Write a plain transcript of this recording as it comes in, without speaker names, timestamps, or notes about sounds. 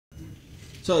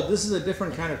So this is a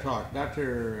different kind of talk.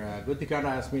 Dr. Guthikanda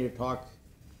asked me to talk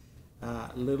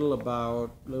a little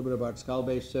bit about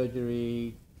skull-based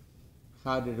surgery.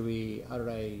 How did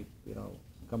I,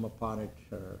 come upon it,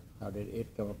 or how did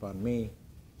it come upon me,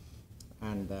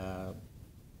 and a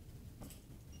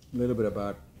little bit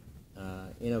about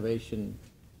innovation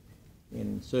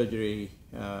in surgery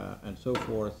and so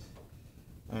forth.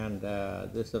 And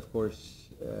this, of course,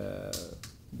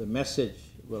 the message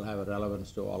will have a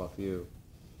relevance to all of you.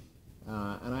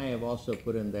 And I have also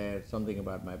put in there something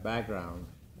about my background.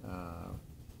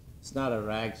 It's not a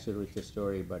rags to riches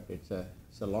story, but it's a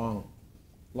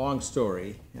long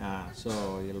story.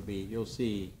 So you'll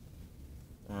see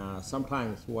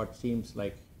sometimes what seems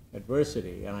like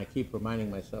adversity, and I keep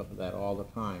reminding myself of that all the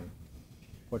time.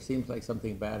 What seems like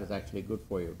something bad is actually good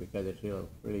for you, because it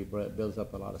really builds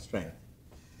up a lot of strength.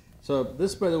 So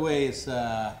this, by the way, is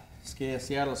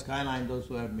Seattle skyline, those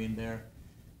who haven't been there.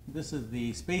 This is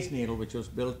the Space Needle, which was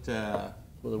built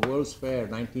for the World's Fair,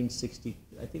 1960,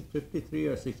 I think 53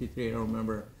 or 63, I don't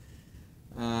remember.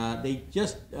 They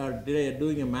just are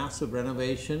doing a massive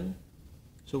renovation.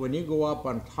 So when you go up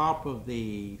on top of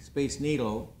the Space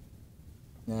Needle,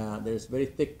 there's very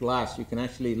thick glass. You can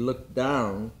actually look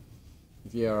down.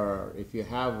 If you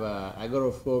have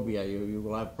agoraphobia, you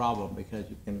will have a problem, because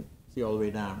you can see all the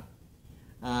way down.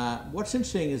 What's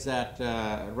interesting is that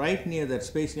right near that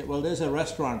Space Needle, well, there's a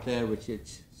restaurant there which it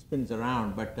spins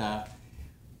around, but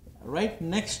right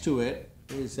next to it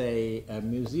is a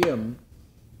museum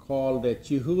called the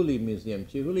Chihuly Museum.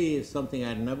 Chihuly is something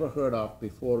I'd never heard of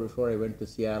before I went to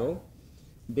Seattle.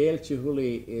 Dale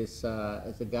Chihuly is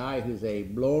a guy who's a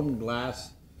blown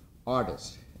glass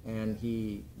artist, and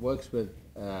he works with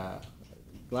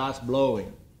glass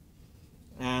blowing.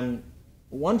 And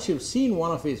once you've seen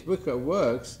one of his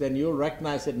works, then you'll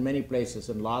recognize it in many places,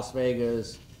 in Las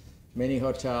Vegas, many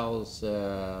hotels,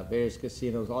 various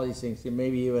casinos, all these things.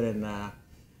 Maybe even in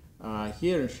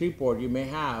here in Shreveport, you may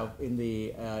have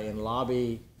in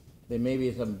lobby, there may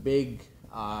be some big,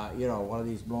 one of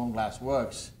these blown glass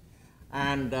works.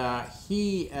 And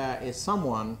he is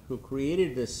someone who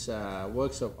created this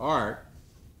works of art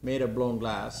made of blown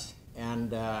glass.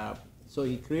 And so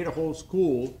he created a whole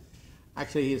school.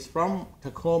 Actually, he's from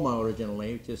Tacoma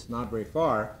originally, which is not very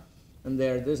far. And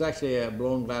there's actually a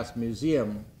blown glass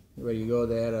museum where you go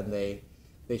there and they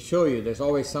show you. There's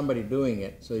always somebody doing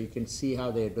it, so you can see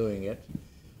how they're doing it.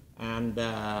 And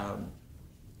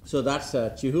so that's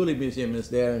Chihuly Museum is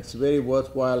there, and it's very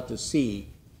worthwhile to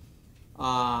see.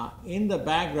 In the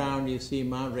background, you see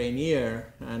Mount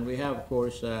Rainier, and we have, of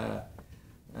course,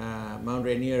 Mount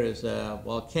Rainier is a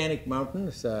volcanic mountain.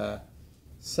 It's the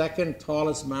second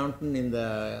tallest mountain in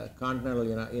the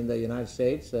United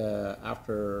States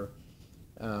after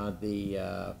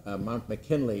the Mount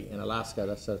McKinley in Alaska.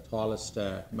 That's the tallest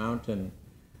mountain.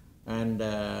 And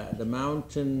the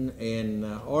mountain in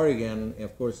Oregon,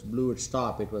 of course, blew its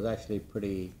top. It was actually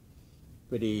pretty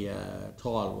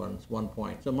tall at one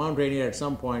point. So Mount Rainier at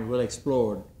some point will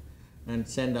explode and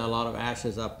send a lot of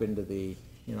ashes up into the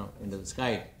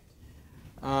sky.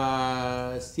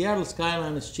 Seattle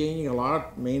skyline is changing a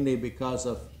lot, mainly because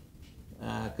of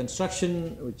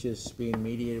construction, which is being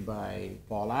mediated by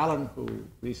Paul Allen, who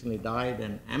recently died,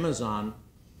 and Amazon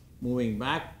moving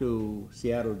back to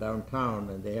Seattle downtown,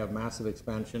 and they have massive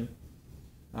expansion.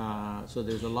 So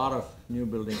there's a lot of new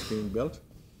buildings being built.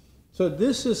 So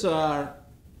this is our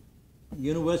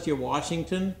University of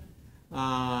Washington.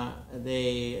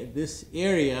 This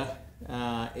area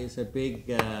is a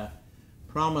big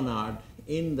promenade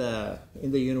in the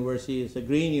university. It's a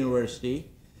green university,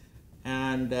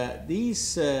 and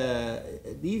these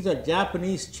are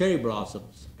Japanese cherry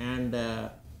blossoms, and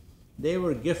they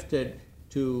were gifted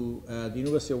to the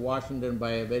University of Washington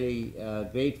by a very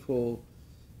grateful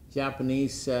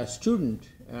Japanese student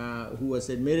who was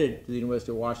admitted to the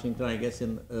University of Washington, I guess,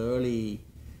 in the early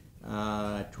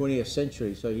 20th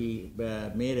century. So he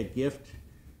made a gift,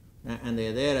 and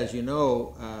they're there. As you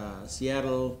know,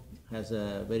 Seattle has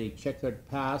a very checkered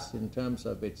past in terms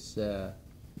of its,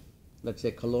 let's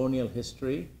say, colonial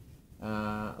history.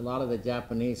 A lot of the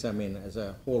Japanese, I mean, as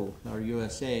a whole, our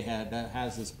USA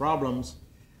has its problems.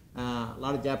 A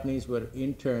lot of Japanese were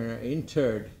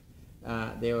interred.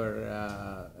 They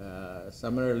were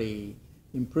summarily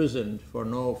imprisoned for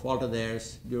no fault of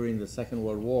theirs during the Second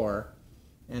World War.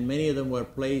 And many of them were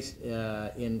placed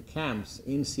in camps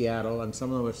in Seattle, and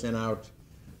some of them were sent out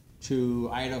to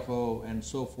Idaho and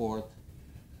so forth.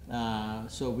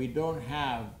 So we don't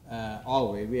have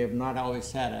we have not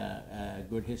always had a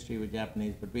good history with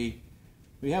Japanese, but we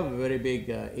have a very big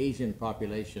Asian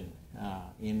population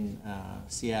in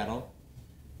Seattle.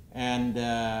 And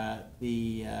at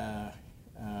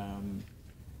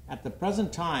the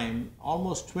present time,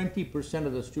 almost 20%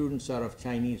 of the students are of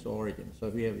Chinese origin. So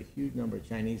we have a huge number of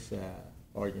Chinese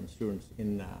origin students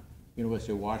in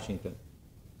University of Washington.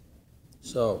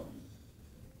 So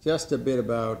just a bit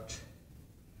about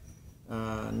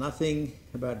nothing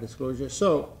about disclosure.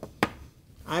 So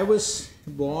I was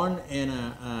born in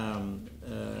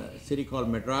a city called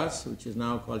Madras, which is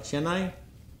now called Chennai,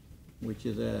 which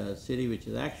is a city which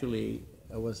is actually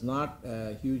was not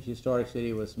a huge historic city.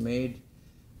 It was made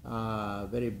a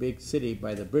very big city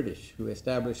by the British, who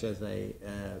established as a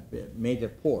major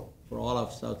port for all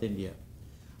of South India.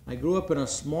 I grew up in a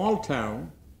small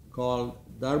town called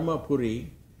Dharmapuri.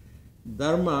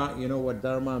 Dharma, you know what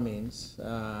dharma means.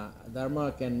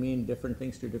 Dharma can mean different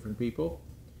things to different people,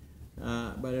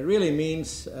 but it really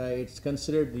means it's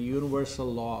considered the universal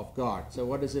law of God. So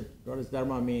what does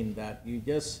dharma mean? That you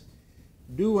just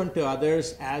do unto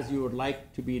others as you would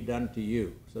like to be done to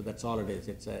you. So that's all it is.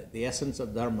 It's the essence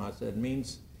of dharma. So it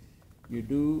means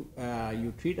you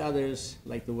treat others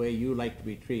like the way you like to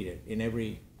be treated in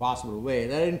every possible way.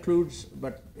 That includes,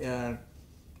 but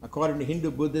according to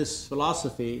Hindu Buddhist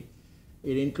philosophy,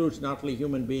 it includes not only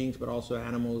human beings but also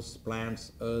animals,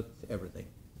 plants, earth, everything.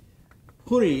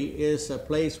 Puri is a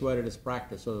place where it is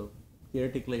practiced. So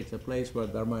theoretically, it's a place where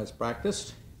dharma is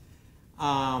practiced.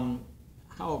 I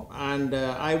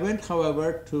went,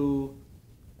 however, to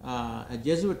a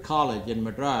Jesuit college in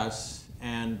Madras,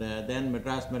 and then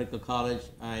Madras Medical College.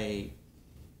 I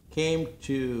came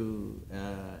to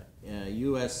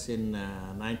U.S. in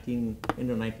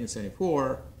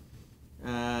 1974,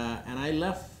 and I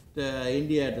left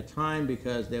India at the time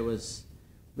because there was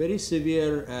very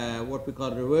severe what we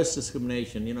call reverse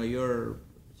discrimination. You know, you're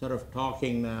sort of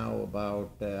talking now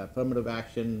about affirmative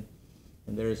action,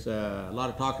 and there's a lot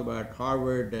of talk about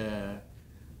Harvard,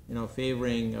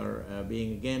 favoring or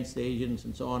being against Asians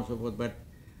and so on and so forth. But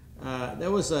there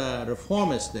was a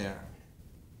reformist there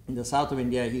in the south of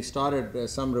India. He started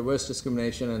some reverse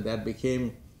discrimination, and that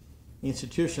became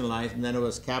institutionalized, and then it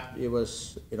was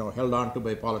held on to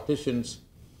by politicians.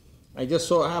 I just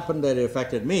so happened that it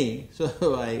affected me,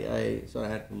 so I sort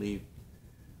of had to leave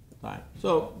the time.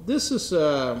 So this is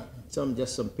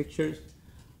just some pictures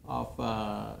of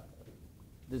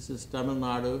this is Tamil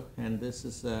Nadu, and this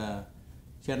is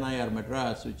Chennai or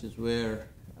Madras, which is where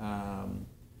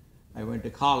I went to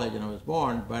college and I was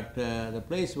born. But the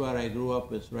place where I grew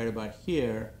up is right about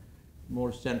here,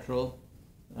 more central,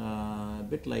 a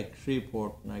bit like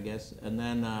Shreveport, I guess. And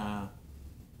then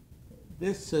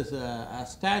this is a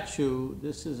statue.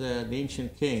 This is an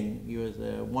ancient king. He was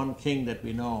one king that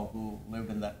we know who lived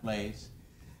in that place.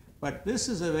 But this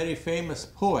is a very famous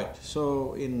poet.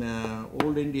 So in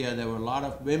old India, there were a lot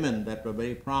of women that were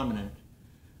very prominent.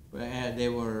 They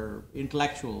were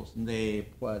intellectuals, and they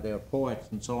were poets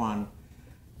and so on.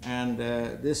 And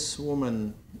this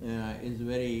woman is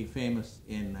very famous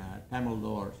in Tamil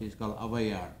lore. She's called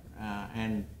Avayar.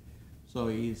 And so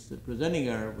he's presenting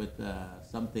her with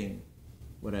something,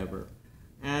 whatever.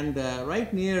 And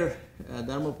right near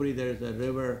Dharmapuri, there's a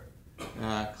river,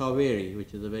 Kaveri,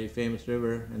 which is a very famous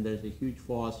river, and there's a huge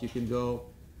falls. You can go,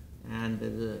 and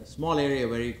there's a small area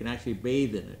where you can actually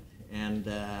bathe in it.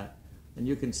 And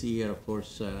you can see here, of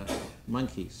course,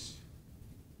 monkeys.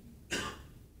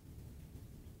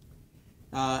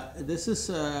 This is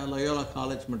Loyola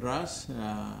College, Madras,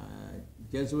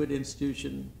 Jesuit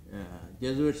institution.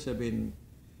 Jesuits have been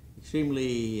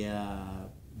extremely,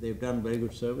 they've done very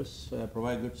good service,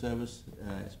 provide good service,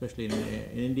 especially in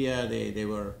India. They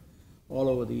were all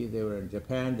over they were in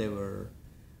Japan, they were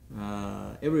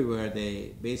everywhere.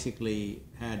 They basically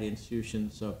had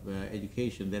institutions of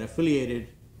education. They're affiliated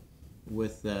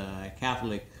with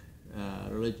Catholic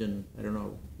religion. I don't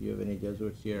know if you have any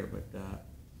Jesuits here, but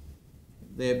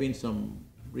there have been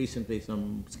recently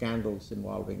some scandals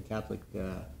involving Catholic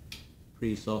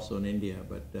priests also in India,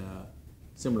 but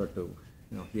similar to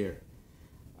here.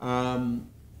 And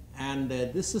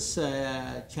this is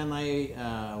Chennai,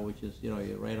 which is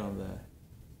you're right on the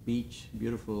beach.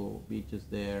 Beautiful beaches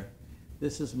there.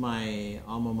 This is my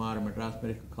alma mater, Madras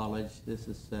Medical College. This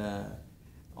is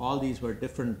all these were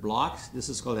different blocks. This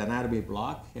is called anatomy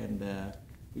block, and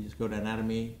we just go to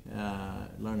anatomy,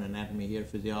 learn anatomy here.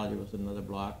 Physiology was another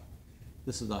block.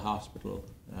 This is the hospital.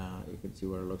 You can see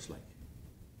what it looks like.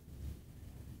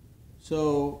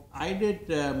 So I did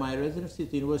my residency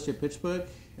at the University of Pittsburgh,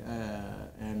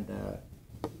 and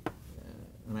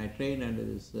I trained under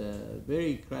this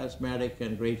very charismatic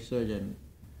and great surgeon,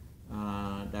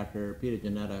 Dr. Peter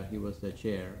Janetta. He was the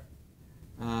chair.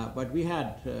 But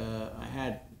I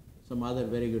had some other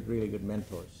really good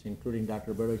mentors, including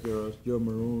Dr. Berto, Joe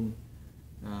Maroon,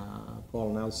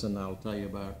 Paul Nelson, I'll tell you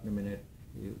about in a minute,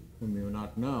 whom you may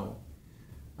not know.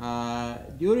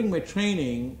 During my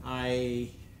training, I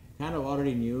kind of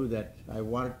already knew that I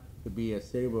wanted to be a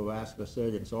cerebrovascular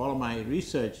surgeon. So all of my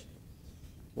research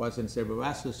was in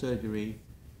cerebrovascular surgery,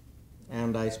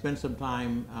 and I spent some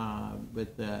time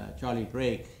with Charlie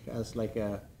Drake as like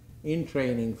a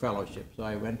in-training fellowship. So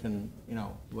I went and, you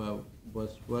know,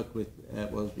 was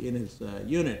in his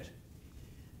unit.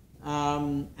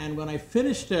 And when I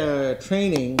finished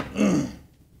training,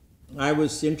 I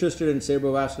was interested in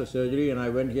cerebrovascular surgery, and I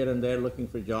went here and there looking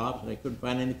for jobs, and I couldn't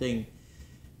find anything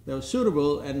that was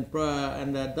suitable. And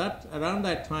around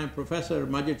that time, Professor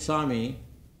Majid Sami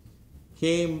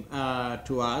came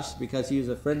to us because he was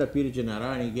a friend of Peter Janetta,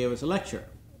 and he gave us a lecture.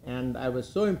 And I was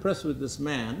so impressed with this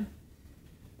man.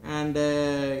 And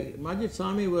Majid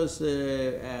Sami was,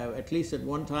 at least at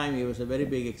one time, he was a very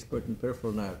big expert in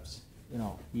peripheral nerves. You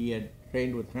know, he had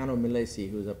trained with Hanno Milesi,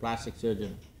 who was a plastic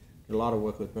surgeon, did a lot of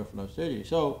work with peripheral nerve surgery.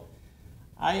 So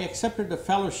I accepted the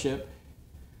fellowship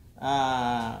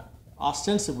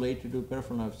ostensibly to do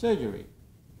peripheral nerve surgery.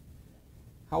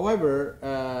 However,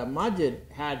 Majid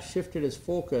had shifted his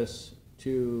focus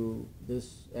to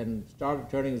this and started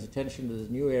turning his attention to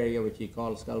this new area which he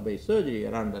called skull-base surgery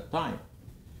around that time.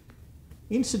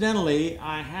 Incidentally,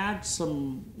 I had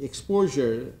some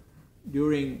exposure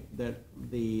during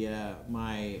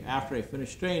after I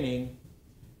finished training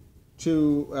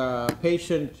to a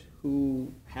patient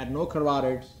who had no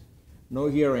carotids, no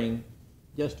hearing,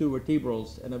 just two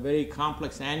vertebrals, and a very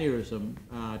complex aneurysm.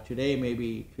 Today may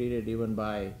be treated even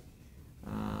by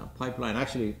pipeline,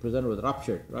 actually presented with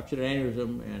ruptured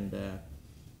aneurysm, and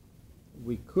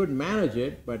we could manage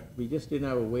it, but we just didn't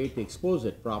have a way to expose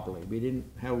it properly. We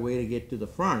didn't have a way to get to the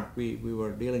front. We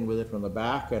were dealing with it from the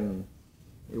back, and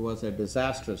it was a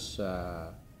disastrous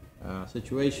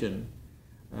situation.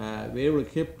 We were able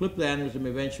to clip the aneurysm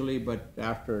eventually, but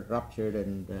after it ruptured,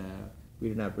 and we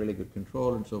didn't have really good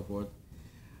control and so forth.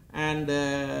 And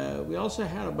we also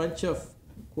had a bunch of,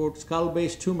 quote,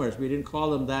 skull-based tumors. We didn't call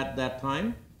them that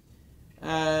time.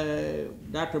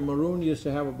 Dr. Maroon used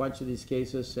to have a bunch of these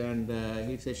cases, and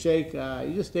he said, Sheikh,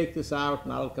 you just take this out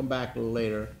and I'll come back a little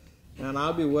later. And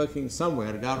I'll be working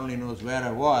somewhere. God only knows where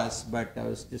I was, but I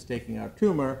was just taking out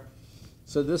tumor.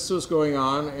 So this was going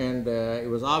on, and it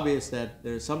was obvious that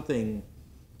there's something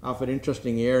of an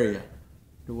interesting area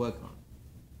to work on.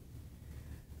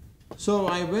 So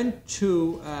I went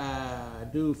to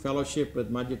do fellowship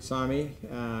with Majid Sami.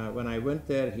 When I went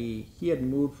there, he had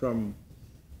moved from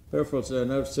peripheral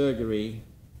nerve surgery.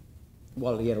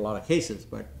 Well, he had a lot of cases,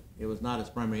 but it was not his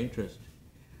primary interest.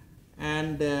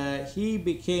 And he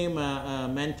became a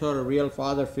mentor, a real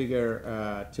father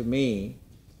figure to me.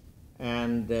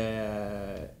 And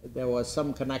there was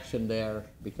some connection there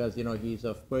because, you know, he's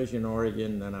of Persian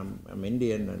origin, and I'm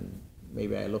Indian, and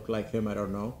maybe I look like him, I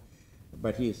don't know.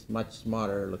 But he's much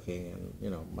smarter looking, and, you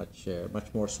know,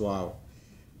 much more suave.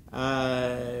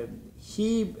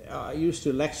 He used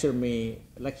to lecture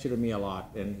to me a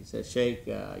lot, and he said, Sheikh,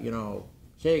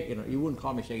 Sheikh, you wouldn't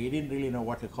call me Sheikh. He didn't really know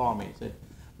what to call me. He said,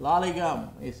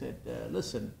 Laligam. He said,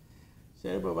 listen,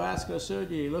 cerebrovascular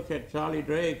surgery, look at Charlie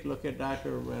Drake, look at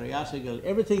Dr. Yasigil.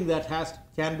 Everything that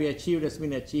can be achieved has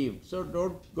been achieved. So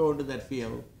don't go into that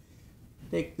field.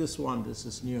 Take this one. This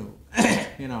is new.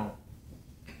 You know.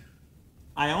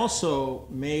 I also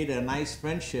made nice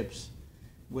friendships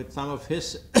with some of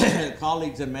his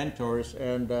colleagues and mentors,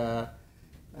 and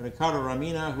Ricardo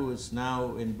Ramina, who is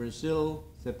now in Brazil,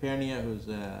 Sepernia, who's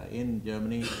in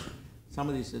Germany. Some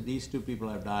of these two people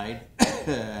have died.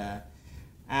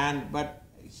 But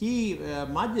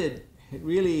Majid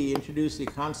really introduced the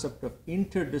concept of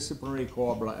interdisciplinary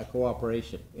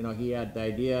cooperation. You know, he had the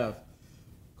idea of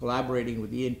collaborating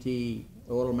with ENT,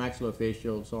 oral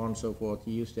maxillofacial, so on and so forth.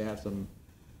 He used to have some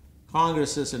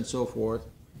congresses and so forth.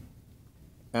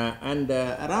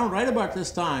 Around right about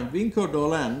this time, Vinko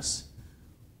Dolens,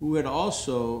 who had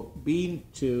also been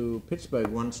to Pittsburgh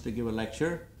once to give a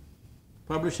lecture,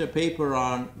 published a paper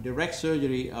on direct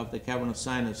surgery of the cavernous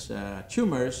sinus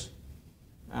tumors.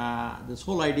 This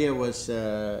whole idea was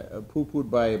poo-pooed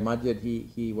by Majid.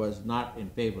 He was not in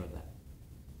favor of that.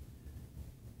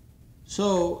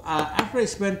 So after I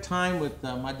spent time with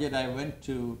Majid, I went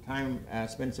to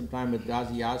spend some time with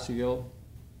Ghazi Yasigil,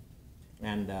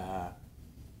 and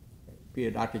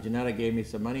Dr. Janetta gave me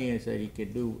some money and said he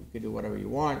could do whatever you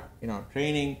want, you know,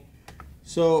 training.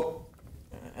 So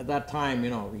at that time, you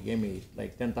know, he gave me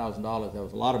like $10,000. That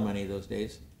was a lot of money those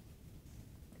days.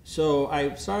 So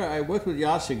I worked with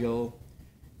Yasigil,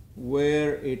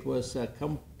 where it was a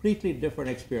completely different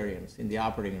experience in the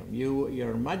operating room.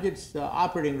 You're in Majid's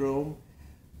operating room,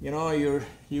 you know,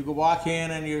 you walk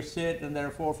in and you sit, and there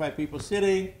are 4 or 5 people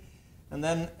sitting, and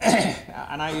then,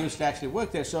 and I used to actually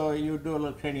work there, so you do a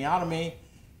little craniotomy,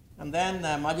 and then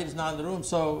Majid is not in the room,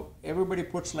 so everybody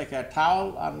puts like a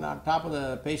towel on top of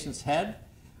the patient's head,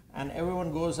 and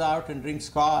everyone goes out and drinks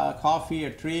coffee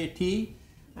or tea,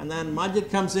 and then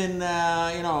Majid comes in,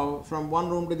 you know, from one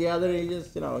room to the other. He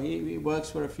just, you know, he works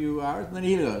for a few hours, and then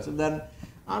he goes. And then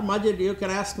our Majid, you can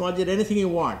ask Majid anything you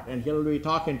want, and he'll be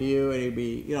talking to you, and he'll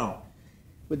be, you know.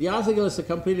 With Yazigil, it's a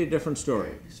completely different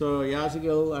story. So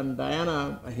Yazigil and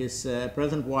Diana, his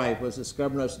present wife, was a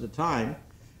scrub nurse at the time.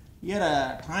 He had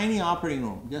a tiny operating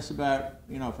room, just about,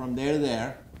 you know, from there to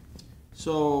there.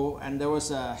 So, and there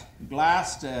was a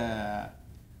glassed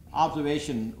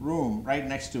observation room right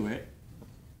next to it.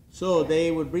 So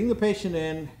they would bring the patient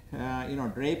in, you know,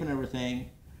 drape and everything,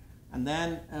 and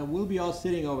then we'll be all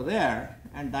sitting over there,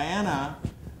 and Diana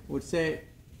would say,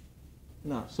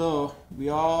 no, so we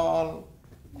all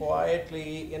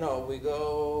quietly, you know, we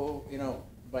go, you know,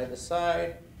 by the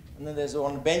side, and then there's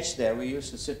one bench there. We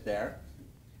used to sit there.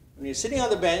 When you're sitting on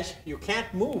the bench, you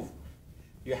can't move.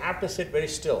 You have to sit very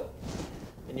still,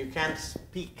 and you can't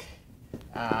speak.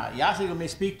 Yazigil may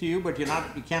speak to you, but you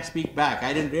can't speak back.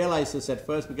 I didn't realize this at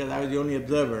first because I was the only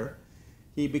observer.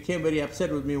 He became very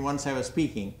upset with me once I was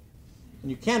speaking.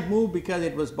 And you can't move because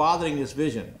it was bothering his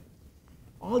vision.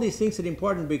 All these things are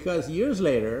important because years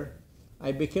later,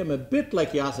 I became a bit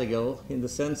like Yazigil in the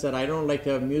sense that I don't like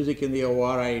to have music in the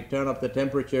OR. I turn up the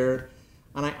temperature.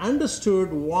 And I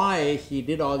understood why he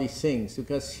did all these things,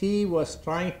 because he was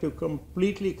trying to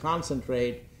completely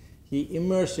concentrate. He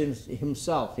immersed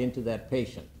himself into that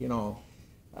patient. You know,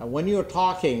 when you're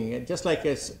talking, just like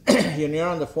when you're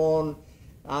on the phone,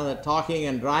 talking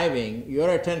and driving, your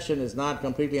attention is not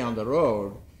completely on the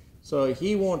road. So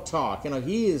he won't talk. You know,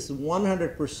 he is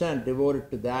 100% devoted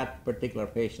to that particular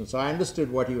patient. So I understood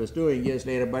what he was doing years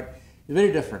later, but it's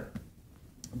very different.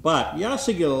 But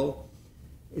Yazigil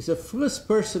is the first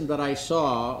person that I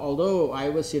saw, although I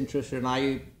was interested and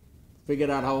I figured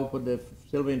out how to put the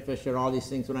Sylvian fissure and all these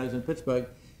things when I was in Pittsburgh.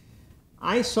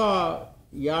 I saw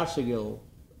Yazigil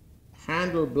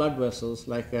handle blood vessels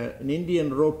like an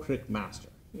Indian rope trick master.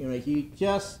 You know, he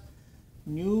just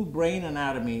knew brain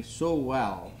anatomy so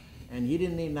well, and he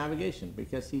didn't need navigation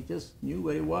because he just knew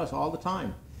where he was all the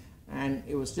time. And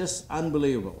it was just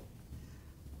unbelievable.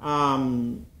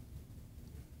 And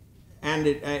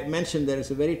I mentioned there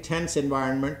is a very tense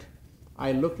environment.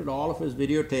 I looked at all of his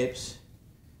videotapes.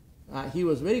 He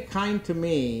was very kind to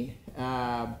me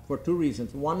for 2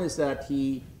 reasons. One is that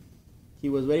he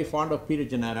was very fond of Peter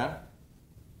Janetta,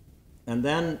 and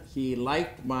then he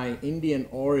liked my Indian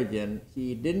origin.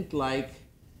 He didn't like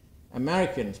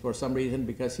Americans for some reason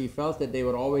because he felt that they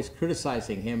were always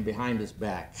criticizing him behind his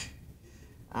back.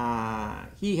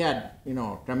 He had, you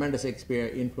know, tremendous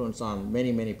influence on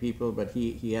many, many people, but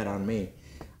he had on me.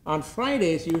 On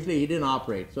Fridays, usually he didn't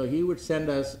operate, so he would send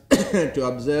us to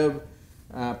observe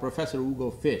Professor Ugo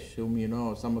Fish, whom you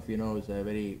know, some of you know, is a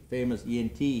very famous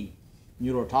ENT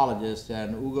neurotologist.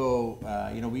 And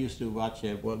Ugo, you know, we used to watch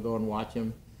him, go and watch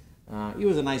him. He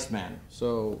was a nice man.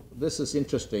 So this is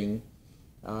interesting,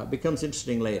 becomes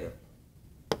interesting later.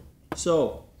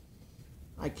 So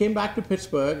I came back to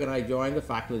Pittsburgh and I joined the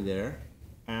faculty there.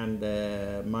 And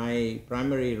my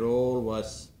primary role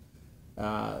was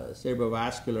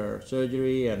cerebrovascular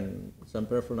surgery and some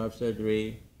peripheral nerve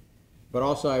surgery. But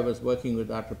also I was working with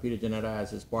Dr. Peter Janetta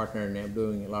as his partner, and I'm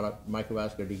doing a lot of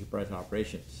microvascular decompression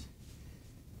operations.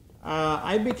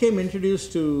 I became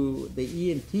introduced to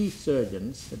the ENT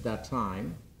surgeons at that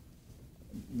time,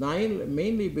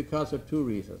 mainly because of 2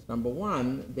 reasons. Number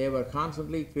one, they were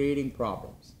constantly creating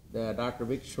problems. Dr.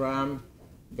 Vic Schramm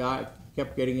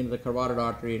kept getting into the carotid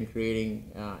artery and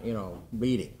creating, you know,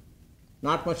 bleeding.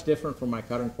 Not much different from my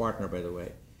current partner, by the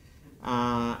way.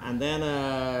 And then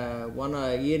one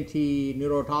ENT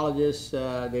neurotologist,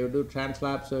 they would do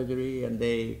translap surgery, and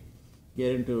they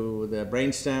get into the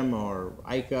brainstem or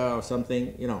ICA or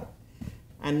something, you know.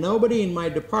 And nobody in my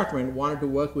department wanted to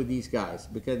work with these guys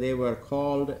because they were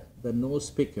called the nose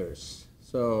pickers.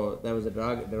 So that was a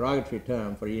derogatory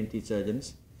term for ENT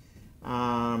surgeons.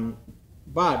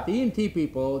 But the ENT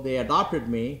people, they adopted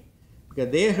me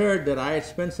because they heard that I had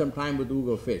spent some time with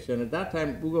Ugo Fish. And at that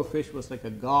time, Ugo Fish was like a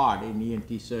god in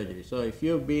ENT surgery. So if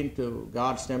you've been to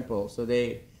God's temple, so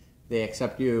they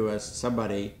accept you as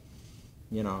somebody,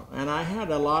 you know. And I had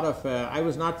a lot of, I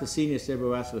was not the senior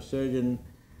cerebrovascular surgeon,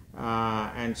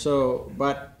 and so,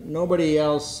 but nobody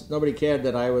cared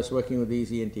that I was working with these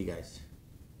ENT guys.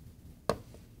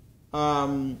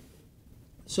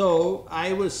 So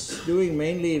I was doing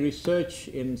mainly research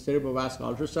in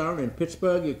cerebrovascular ultrasound. In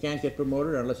Pittsburgh, you can't get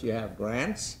promoted unless you have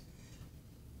grants.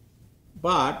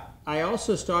 But I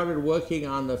also started working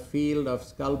on the field of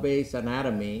skull base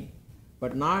anatomy,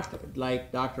 but not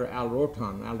like Dr. Al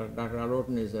Roton. Dr. Al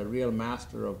Roton is a real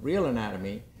master of real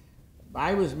anatomy.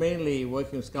 I was mainly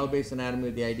working with skull base anatomy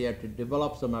with the idea to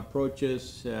develop some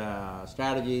approaches,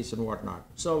 strategies, and whatnot.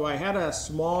 So I had a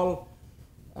small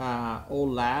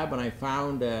old lab, and I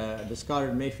found a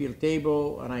discarded Mayfield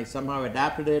table, and I somehow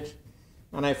adapted it.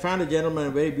 And I found a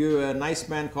gentleman, a nice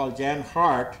man called Jan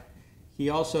Hart. He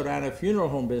also ran a funeral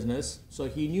home business, so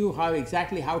he knew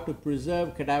exactly how to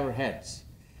preserve cadaver heads.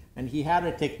 And he had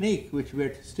a technique which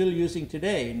we're still using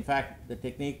today. In fact, the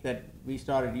technique that we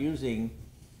started using,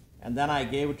 and then I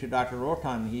gave it to Dr.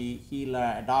 Roton. He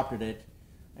adopted it,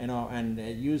 and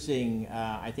using,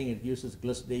 I think it uses,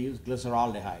 they use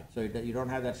glyceraldehyde, so you don't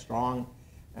have that strong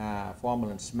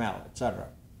formalin smell, etc.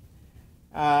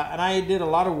 And I did a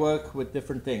lot of work with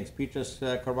different things: Petrus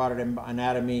carotid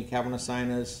anatomy, cavernous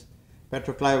sinus,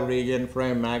 petroclival region,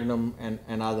 foramen magnum,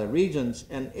 and other regions.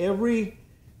 And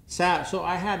so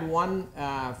I had one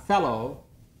fellow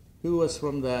who was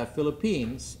from the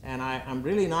Philippines, and I'm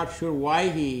really not sure why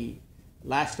he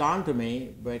latched on to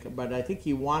me, but I think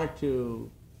he wanted to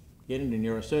get into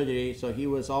neurosurgery, so he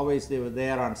was always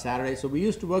there on Saturday. So we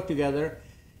used to work together.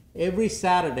 Every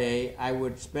Saturday I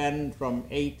would spend from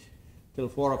 8 till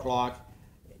 4 o'clock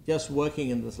just working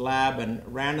in this lab and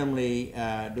randomly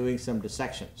doing some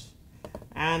dissections.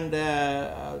 And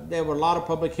there were a lot of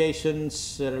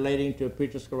publications relating to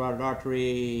Petrus carotid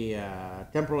artery,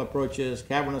 temporal approaches,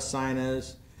 cavernous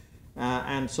sinus,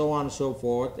 and so on and so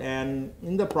forth. And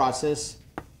in the process,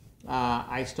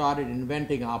 I started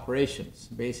inventing operations,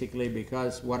 basically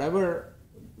because whenever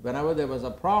there was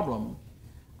a problem,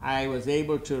 I was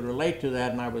able to relate to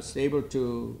that, and I was able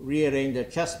to rearrange the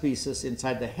chest pieces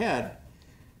inside the head.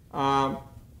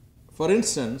 For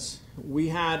instance, we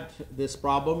had this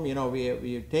problem,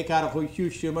 we take out a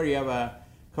huge tumor, you have a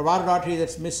carotid artery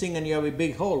that's missing and you have a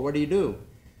big hole. What do you do?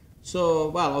 So,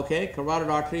 well, okay, carotid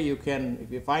artery,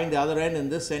 if you find the other end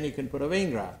and this end, you can put a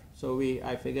vein graft. So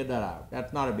I figured that out.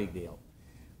 That's not a big deal.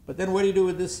 But then what do you do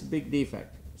with this big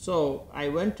defect? So I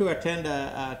went to attend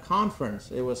a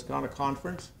conference. It was called a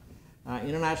conference,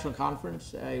 international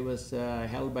conference. It was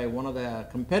held by one of the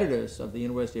competitors of the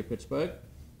University of Pittsburgh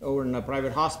over in a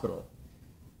private hospital.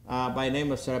 By the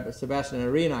name of Sebastian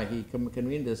Arena, he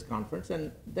convened this conference,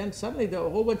 and then suddenly a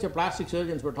whole bunch of plastic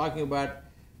surgeons were talking about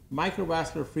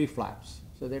microvascular free flaps.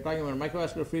 So they're talking about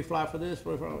microvascular free flap for this,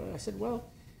 for I said, well,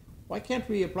 why can't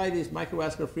we apply these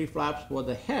microvascular free flaps for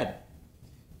the head?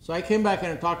 So I came back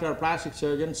and talked to our plastic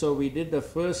surgeon. So we did the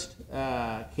first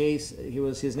case.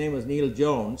 His name was Neil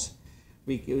Jones.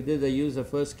 We did use the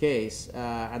first case,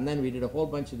 and then we did a whole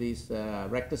bunch of these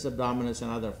rectus abdominis and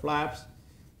other flaps.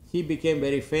 He became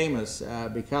very famous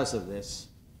because of this.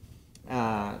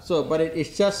 But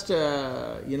it's just,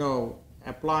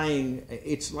 applying,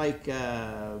 it's like,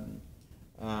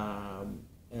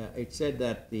 it said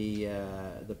that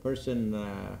the person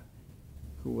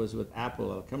who was with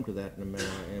Apple, I'll come to that in a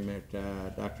minute,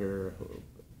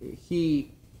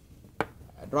 he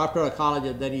dropped out of college,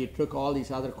 and then he took all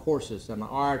these other courses on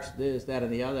arts, this, that,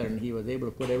 and the other, and he was able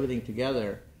to put everything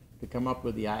together to come up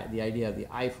with the idea of the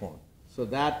iPhone. So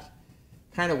that's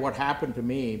kind of what happened to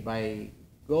me by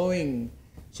going.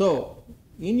 So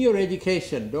in your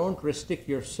education, don't restrict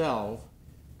yourself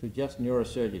to just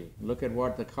neurosurgery. Look at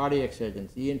what the cardiac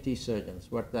surgeons, ENT surgeons,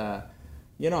 what the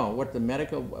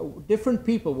medical, different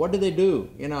people, what do they do?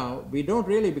 We don't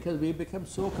really, because we become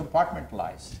so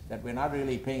compartmentalized that we're not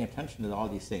really paying attention to all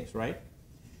these things, right?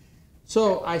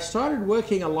 So I started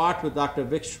working a lot with Dr.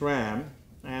 Vic Schramm,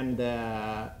 and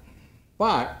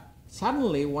but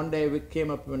suddenly one day Vic came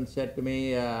up and said to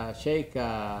me, Sheikh,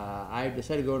 I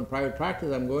decided to go in private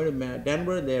practice. I'm going to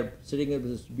Denver. They're sitting at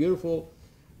this beautiful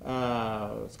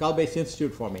skull-based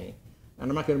institute for me, and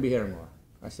I'm not going to be here anymore.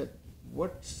 I said,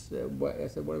 what are we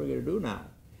going to do now?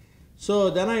 So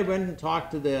then I went and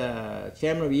talked to the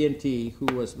chairman of ENT, who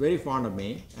was very fond of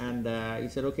me, and he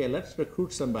said, okay, let's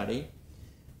recruit somebody.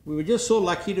 We were just so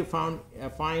lucky to find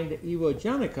Ivo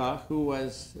Janica, who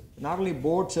was not only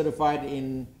board certified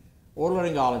in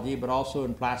otolaryngology, but also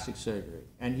in plastic surgery.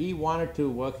 And he wanted to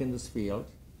work in this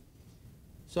field.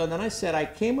 So then I said, I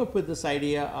came up with this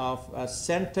idea of a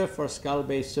center for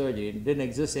skull-based surgery. It didn't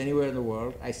exist anywhere in the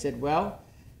world. I said, well,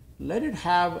 let it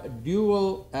have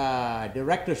dual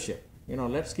directorship.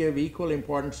 Let's give equal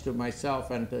importance to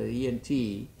myself and to the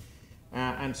ENT.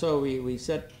 And so we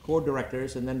set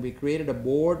co-directors, and then we created a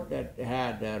board that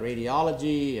had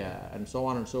radiology and so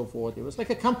on and so forth. It was like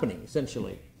a company,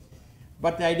 essentially.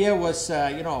 But the idea was,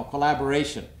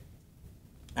 collaboration.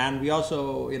 And we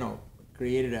also,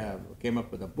 came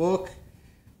up with a book.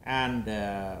 And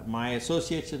my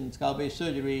associates in skull-base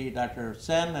surgery, Dr.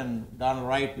 Sen and Donald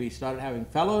Wright, we started having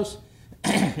fellows.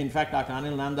 In fact, Dr.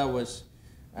 Anil Nanda was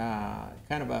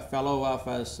kind of a fellow of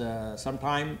us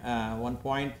sometime at one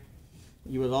point.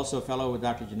 He was also a fellow with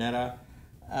Dr. Janetta.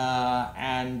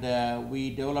 And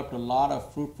we developed a lot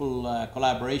of fruitful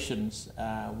collaborations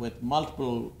with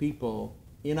multiple people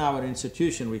in our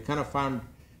institution. We kind of found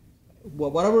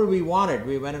whatever we wanted,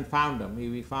 we went and found them.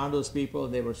 We found those people.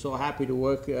 They were so happy to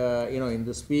work, in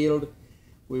this field.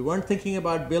 We weren't thinking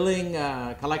about billing,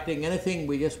 collecting anything.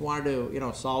 We just wanted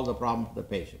to, solve the problem for the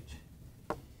patient.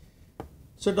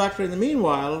 So, in the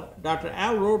meanwhile, Dr.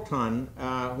 Al Rotan,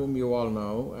 whom you all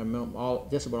know,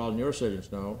 just about all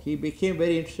neurosurgeons know, he became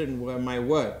very interested in my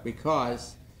work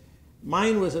because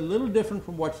mine was a little different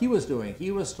from what he was doing.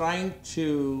 He was trying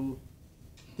to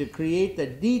create the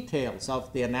details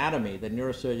of the anatomy that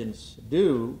neurosurgeons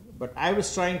do, but I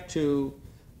was trying to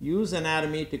use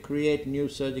anatomy to create new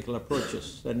surgical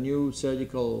approaches and new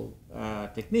surgical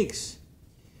techniques.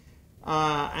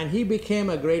 And he became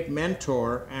a great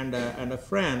mentor and a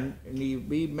friend. And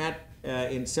we met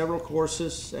in several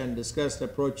courses and discussed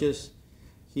approaches.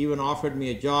 He even offered me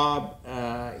a job.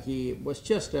 He was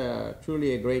just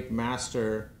truly a great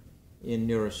master in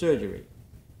neurosurgery.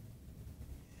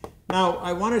 Now,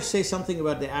 I want to say something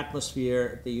about the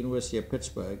atmosphere at the University of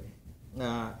Pittsburgh.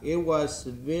 It was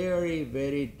a very,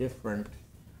 very different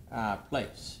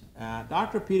place.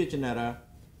 Dr. Peter Janetta,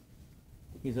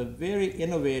 he's a very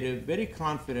innovative, very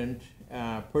confident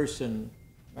person,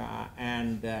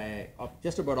 and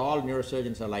just about all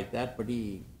neurosurgeons are like that, but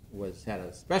he had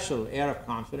a special air of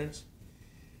confidence.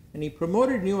 And he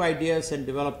promoted new ideas and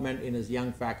development in his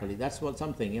young faculty. That's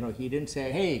something, he didn't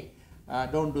say, hey,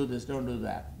 don't do this, don't do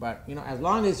that. But, as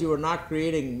long as you were not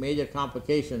creating major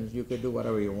complications, you could do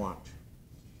whatever you want.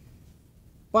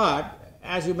 But,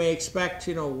 as you may expect,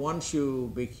 once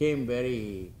you became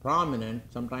very prominent,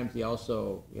 sometimes he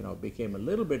also, became a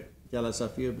little bit jealous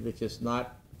of you, which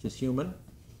is human.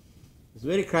 He's a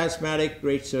very charismatic,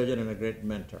 great surgeon, and a great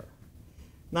mentor.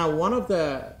 Now, one of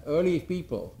the early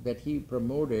people that he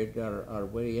promoted, are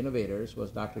very innovators,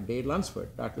 was Dr. Dade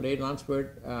Lunsford. Dr. Dade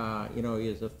Lunsford,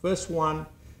 is the first one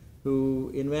who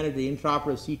invented the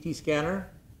intraoperative CT scanner.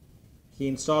 He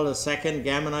installed a second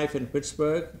gamma knife in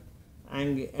Pittsburgh,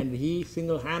 and he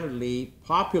single-handedly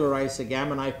popularized the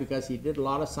gamma knife because he did a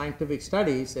lot of scientific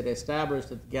studies that established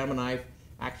that the gamma knife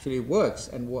actually works,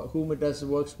 and whom it does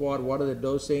works for, what are the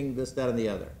dosing, this, that, and the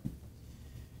other.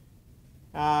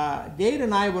 Dade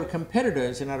and I were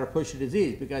competitors in our approach to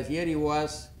disease because here he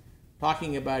was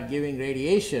talking about giving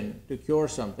radiation to cure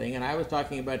something, and I was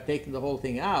talking about taking the whole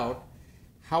thing out.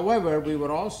 However, we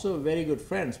were also very good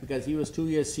friends because he was 2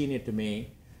 years senior to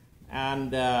me,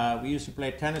 and we used to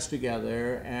play tennis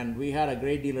together, and we had a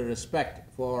great deal of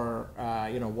respect for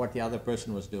what the other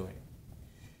person was doing.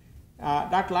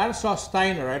 Dr. Ladislav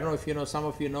Steiner, I don't know if some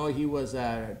of you know, he was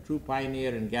a true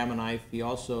pioneer in gamma knife. He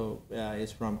also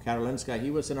is from Karolinska. He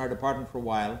was in our department for a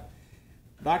while.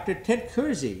 Dr. Ted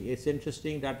Kersey, it's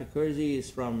interesting, Dr. Kersey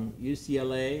is from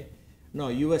USC,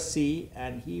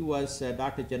 and he was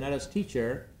Dr. Janetta's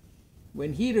teacher.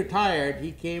 When he retired,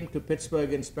 he came to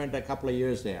Pittsburgh and spent a couple of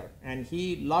years there. And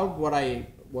he loved what I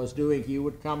was doing. He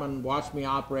would come and watch me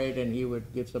operate, and he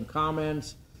would give some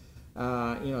comments.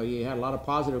 He had a lot of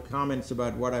positive comments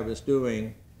about what I was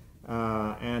doing,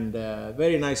 and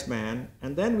very nice man.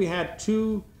 And then we had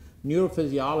two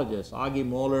neurophysiologists, Augie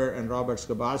Moeller and Robert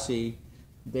Scabassi.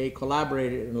 They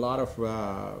collaborated in a lot of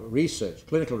research,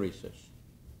 clinical research.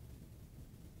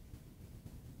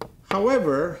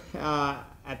 However,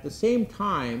 at the same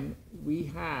time, we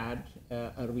had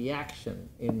a reaction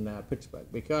in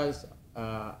Pittsburgh because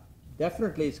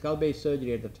definitely skull-base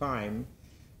surgery at the time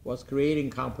was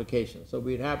creating complications. So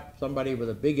we'd have somebody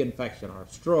with a big infection or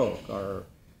stroke or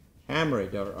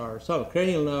hemorrhage or some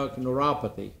cranial nerve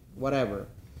neuropathy, whatever.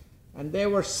 And there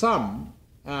were some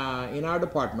in our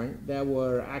department that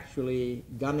were actually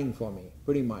gunning for me,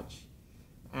 pretty much.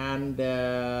 And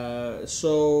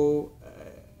so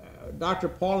Dr.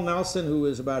 Paul Nelson, who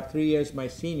was about 3 years my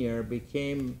senior,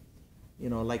 became,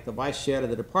 like the vice chair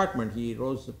of the department. He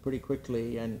rose pretty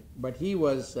quickly, but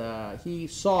he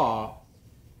saw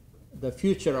the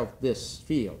future of this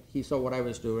field. He saw what I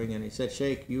was doing, and he said,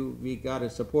 Sheikh, we got to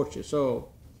support you.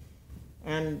 So,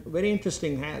 and very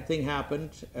interesting thing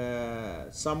happened.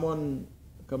 Someone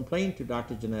complained to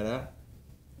Dr. Janetta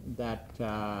that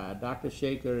Dr.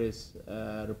 Sekhar is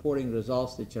reporting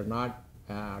results which are not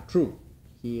true.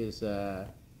 He is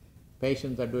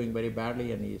patients are doing very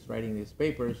badly, and he's writing these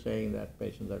papers saying that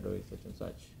patients are doing such and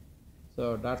such.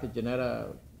 So Dr. Janetta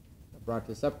brought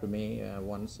this up to me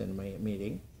once in my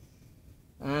meeting,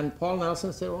 and Paul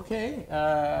Nelson said, okay,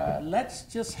 let's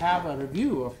just have a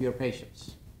review of your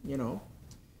patients, you know.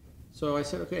 So I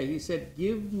said, okay. He said,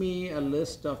 give me a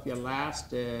list of your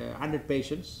last 100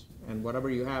 patients and whatever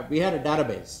you have. We had a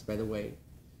database, by the way.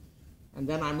 And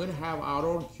then I'm going to have our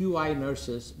own QI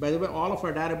nurses. By the way, all of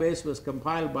our database was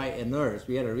compiled by a nurse.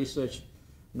 We had a research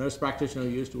nurse practitioner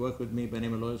who used to work with me by the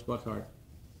name of Sekhar.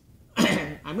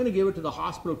 I'm going to give it to the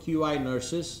hospital QI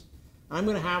nurses. I'm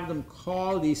going to have them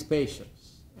call these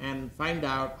patients and find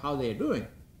out how they're doing.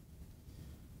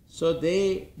 So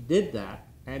they did that,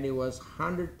 and it was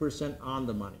 100% on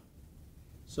the money.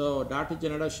 So Dr.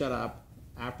 Janetta shut up.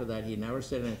 After that, he never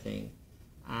said anything.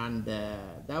 And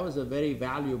that was a very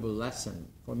valuable lesson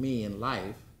for me in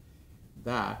life,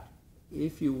 that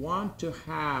if you want to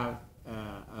have,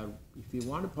 if you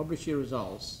want to publish your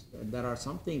results that are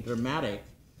something dramatic,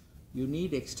 you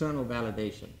need external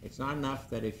validation. It's not enough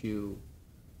that if you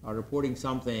are reporting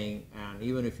something, and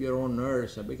even if your own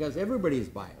nurse, because everybody is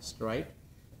biased, right?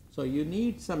 So you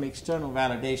need some external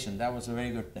validation. That was a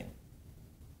very good thing.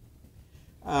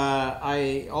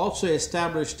 I also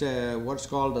established what's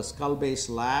called a skull-based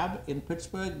lab in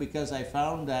Pittsburgh, because I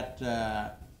found that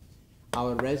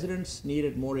our residents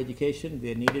needed more education.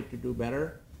 They needed to do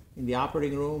better in the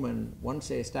operating room, and once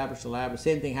they established a lab, the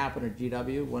same thing happened at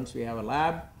GW. Once we have a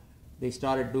lab, they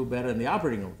started to do better in the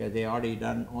operating room because they already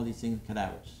done all these things with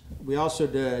cadavers. We also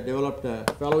developed a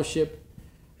fellowship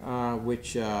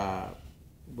which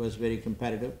was very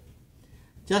competitive.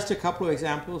 Just a couple of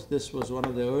examples. This was one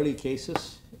of the early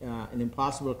cases, an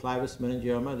impossible clivus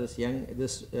meningioma.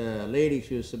 This lady,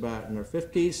 she was about in her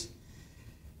 50s.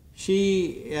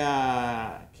 She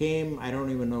came, I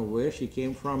don't even know where she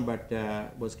came from, but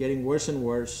was getting worse and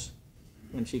worse.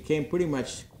 And she came pretty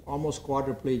much almost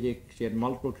quadriplegic. She had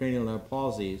multiple cranial nerve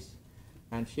palsies.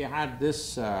 And she had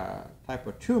this type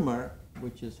of tumor,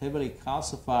 which is heavily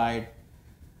calcified.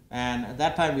 And at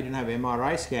that time, we didn't have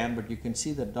MRI scan, but you can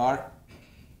see the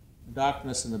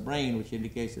darkness in the brain, which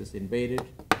indicates it's invaded.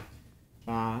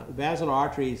 The basilar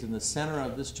artery is in the center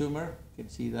of this tumor. You can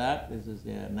see that. This is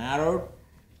narrowed.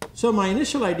 So my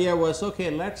initial idea was, okay,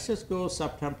 let's just go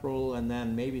subtemporal and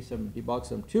then maybe debug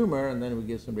some tumor, and then we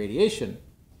give some radiation.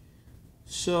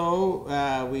 So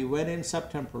we went in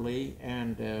subtemporally,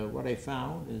 and what I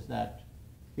found is that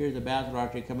here's the basilar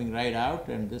artery coming right out,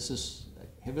 and this is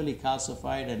heavily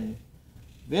calcified and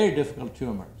very difficult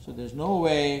tumor. So there's no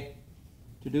way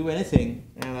to do anything,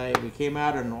 and we came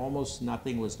out and almost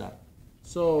nothing was done.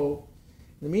 So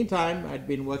in the meantime, I'd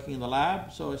been working in the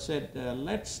lab, so I said,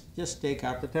 let's just take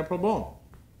out the temporal bone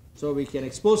so we can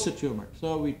expose the tumor.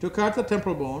 So we took out the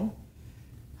temporal bone.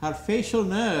 Her facial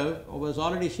nerve was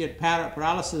already, she had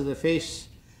paralysis of the face,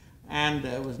 and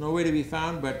was nowhere to be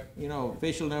found, but you know,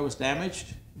 facial nerve was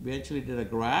damaged. Eventually did a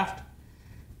graft.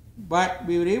 But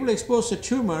we were able to expose the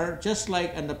tumor just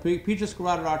like, and the petrous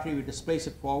carotid artery, we displace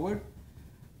it forward.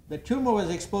 The tumor was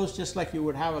exposed just like you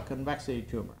would have a convexity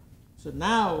tumor. So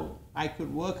now I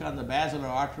could work on the basilar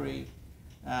artery,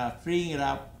 freeing it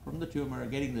up from the tumor,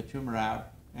 getting the tumor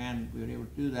out, and we were able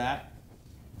to do that.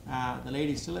 The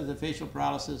lady still has a facial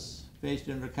paralysis, face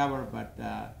didn't recover, but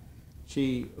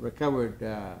she recovered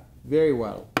very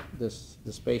well, this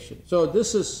patient. So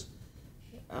this is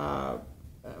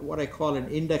what I call an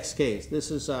index case.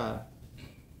 This is an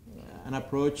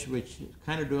approach which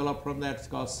kind of developed from that. It's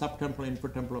called subtemporal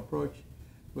infratemporal approach,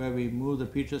 where we move the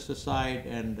petrous aside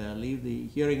and leave the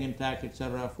hearing intact,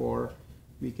 etc.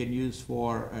 We can use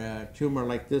for a tumor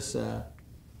like this,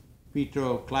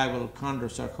 petroclival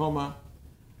chondrosarcoma.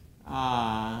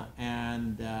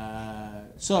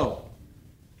 So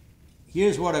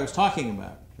here's what I was talking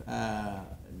about,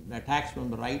 attacks from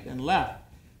the right and left.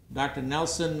 Dr.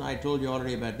 Nelson, I told you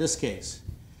already about this case.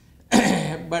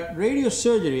 But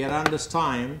radiosurgery around this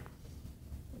time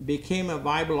became a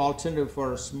viable alternative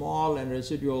for small and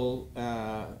residual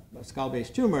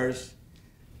skull-based tumors.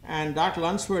 And Dr.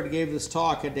 Lunsford gave this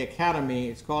talk at the Academy.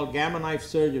 It's called Gamma Knife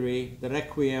Surgery, the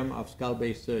Requiem of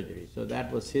Skull-Based Surgery. So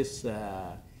that was his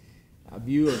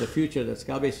view of the future, that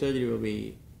skull-based surgery will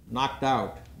be knocked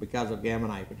out because of gamma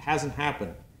knife. It hasn't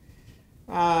happened.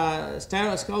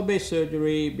 Skull-based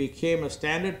surgery became a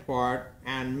standard part,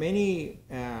 and many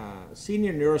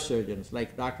senior neurosurgeons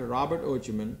like Dr. Robert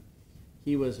Ogeman,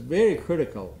 he was very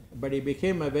critical, but he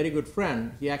became a very good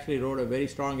friend. He actually wrote a very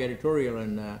strong editorial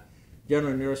in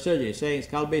Journal of Neurosurgery, saying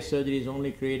skull-base surgery is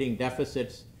only creating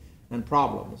deficits and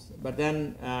problems. But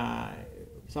then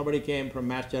somebody came from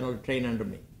Mass General to train under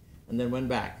me and then went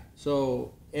back.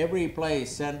 So every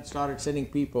place started sending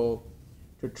people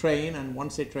to train, and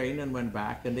once they trained and went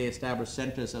back, and they established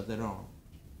centers of their own.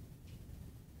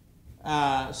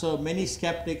 So many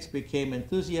skeptics became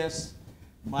enthusiasts.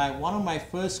 One of my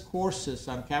first courses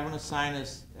on cavernous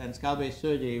sinus and skull-base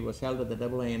surgery was held at the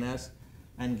AANS,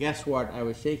 and guess what? I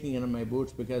was shaking in my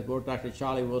boots because both Dr.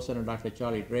 Charlie Wilson and Dr.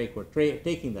 Charlie Drake were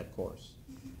taking that course.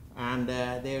 And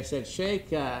they said, Sheikh,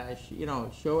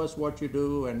 show us what you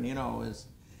do, and it's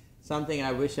something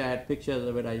I wish I had pictures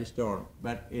of it, I just don't.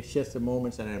 But it's just the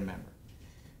moments that I remember.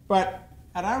 But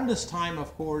around this time,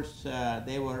 of course,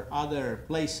 there were other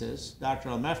places. Dr.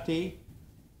 Al-Mufti,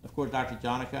 of course, Dr.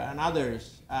 Janaka, and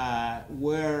others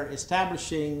were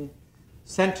establishing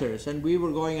centers, and we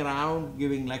were going around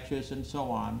giving lectures and so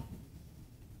on.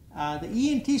 The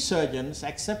ENT surgeons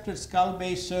accepted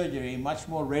skull-base surgery much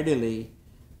more readily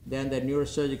than their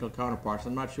neurosurgical counterparts.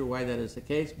 I'm not sure why that is the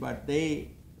case, but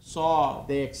they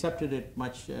accepted it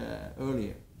much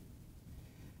earlier.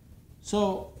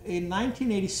 So in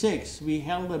 1986, we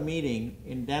held a meeting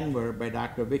in Denver by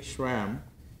Dr. Vic Schramm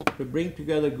to bring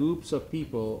together groups of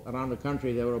people around the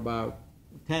country. There were about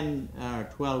 10 or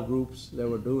 12 groups that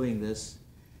were doing this.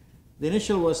 The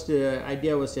initial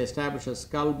idea was to establish a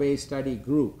skull-base study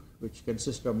group, which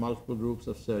consisted of multiple groups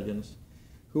of surgeons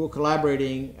who were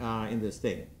collaborating in this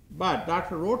thing. But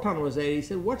Dr. Rotan was there. He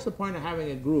said, what's the point of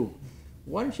having a group?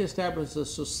 Once you establish a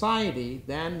society,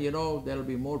 then there'll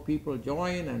be more people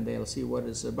join, and they'll see what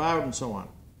it's about and so on.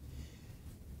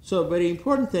 So a very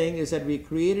important thing is that we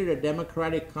created a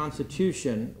democratic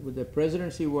constitution with the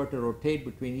presidency were to rotate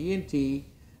between ENT,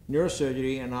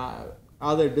 neurosurgery, and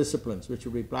other disciplines, which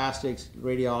would be plastics,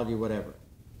 radiology, whatever.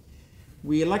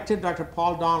 We elected Dr.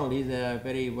 Paul Donald. He's a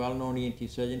very well-known ENT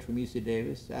surgeon from UC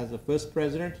Davis as the first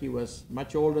president. He was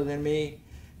much older than me.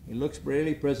 He looks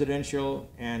really presidential,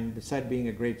 and besides being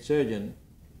a great surgeon.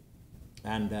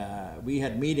 And we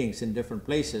had meetings in different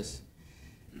places.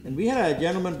 And we had a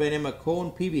gentleman by the name of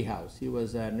Cone Peavyhouse. He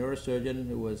was a neurosurgeon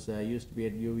who was used to be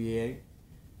at UVA.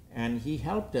 And he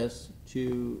helped us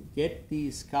to get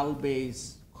these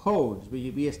skull-base codes.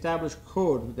 We established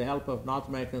codes with the help of North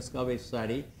American Skull-Base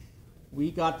Society.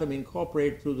 We got them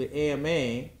incorporated through the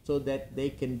AMA so that they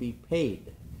can be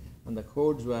paid. And the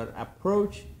codes were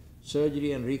approach,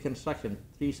 surgery, and reconstruction,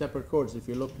 3 separate codes. If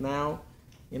you look now,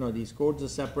 these codes are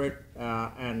separate,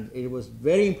 and it was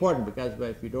very important because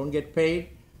if you don't get paid,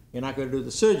 you're not going to do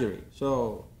the surgery.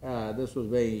 So this was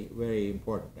very, very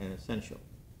important and essential.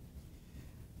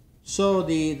 So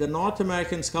the North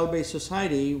American Skull-Base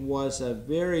Society was a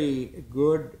very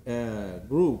good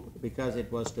group because it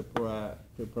was to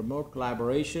promote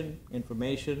collaboration,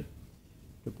 information,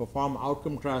 to perform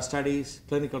outcome trial studies,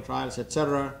 clinical trials,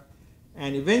 etc.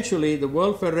 And eventually the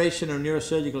World Federation of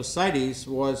Neurosurgical Societies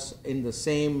was in the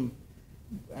same,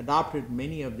 adopted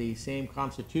many of the same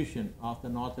constitution of the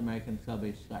North American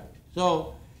Skull-Base Society.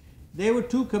 So there were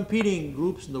 2 competing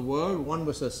groups in the world. One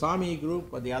was the SAMI group,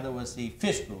 but the other was the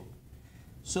FISH group.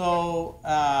 So,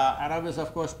 and I was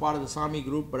of course part of the SAMI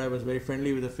group, but I was very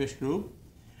friendly with the FISH group.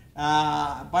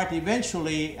 But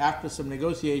eventually, after some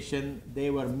negotiation, they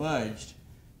were merged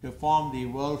to form the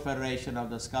World Federation of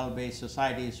the Skull-Base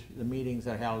Societies. The meetings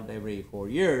are held every 4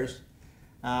 years.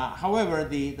 However,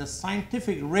 the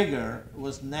scientific rigor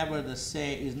was never the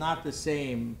same, is not the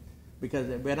same, because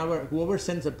whoever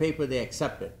sends a paper, they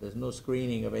accept it. There's no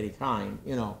screening of any kind,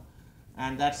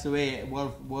 and that's the way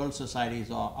world societies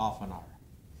often are.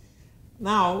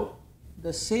 Now,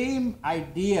 the same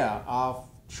idea of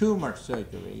tumor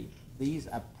surgery, these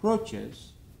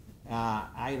approaches,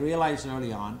 I realized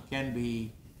early on, can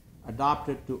be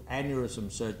adopted to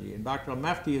aneurysm surgery. And Dr.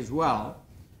 Al-Mufti as well,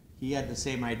 he had the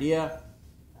same idea.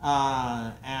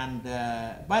 But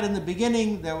in the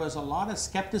beginning, there was a lot of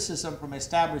skepticism from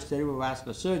established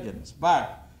cerebrovascular surgeons.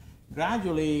 But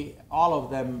gradually, all of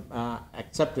them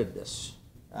accepted this.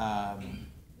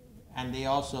 And they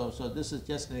also, so this is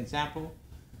just an example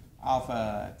of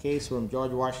a case from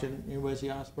George Washington University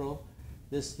Hospital.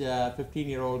 This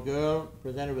 15-year-old girl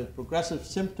presented with progressive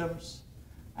symptoms,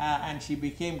 and she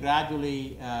became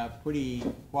gradually pretty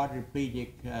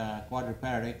quadriplegic,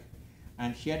 quadriplegic,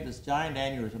 and she had this giant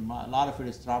aneurysm. A lot of it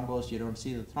is thrombosed. You don't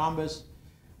see the thrombus,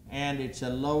 and it's a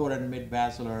lower and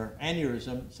mid-basilar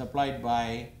aneurysm supplied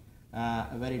by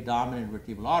a very dominant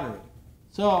vertebral artery.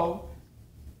 So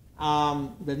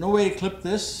there's no way to clip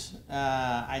this.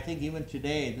 I think even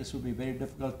today this would be very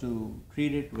difficult to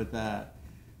treat it with a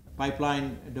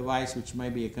pipeline device, which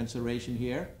might be a consideration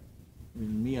here.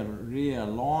 really a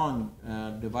long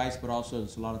device, but also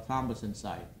there's a lot of thrombus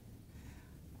inside.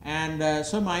 And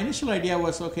so my initial idea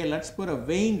was, okay, let's put a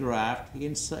vein graft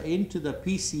into the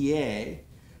PCA.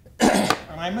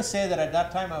 And I must say that at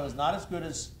that time I was not as good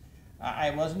as,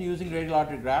 I wasn't using radial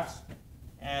artery grafts,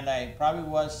 and I probably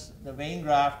was, the vein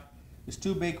graft is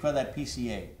too big for that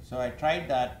PCA. So I tried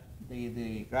that,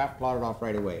 the graft clotted off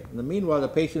right away. In the meanwhile, the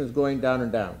patient is going down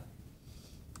and down,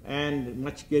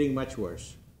 and getting much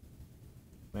worse.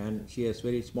 And she has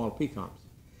very small precoms.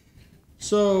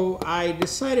 So I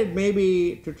decided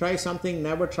maybe to try something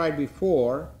never tried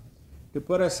before, to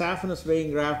put a saphenous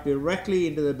vein graft directly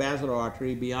into the basilar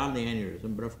artery beyond the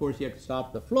aneurysm. But of course you have to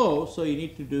stop the flow, so you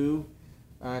need to do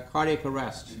cardiac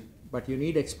arrest. But you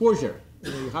need exposure.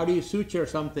 How do you suture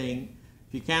something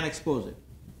if you can't expose it?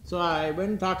 So I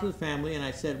went and talked to the family and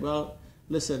I said, well,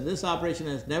 listen, this operation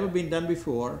has never been done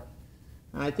before,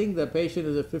 and I think the patient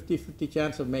has a 50-50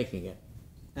 chance of making it.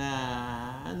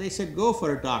 And they said, go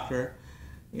for it, doctor.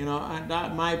 You know, and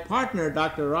my partner,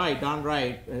 Dr. Wright, Don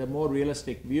Wright, had a more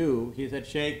realistic view. He said,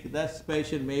 Sheikh, this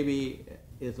patient maybe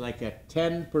is like a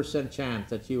 10% chance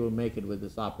that she will make it with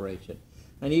this operation.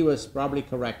 And he was probably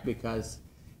correct because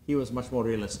he was much more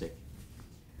realistic.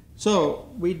 So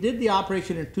we did the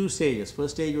operation in 2 stages.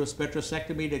 First stage was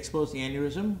spectrosectomy to expose the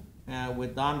aneurysm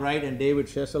with Don Wright and David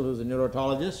Shessel, who's a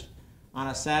neurologist, on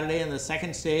a Saturday. And the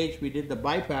second stage, we did the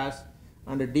bypass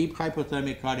under deep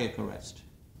hypothermic cardiac arrest.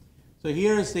 So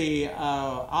here is the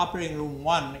operating room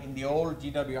 1 in the old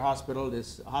GW hospital.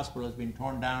 This hospital has been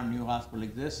torn down, new hospital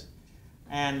exists.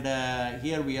 And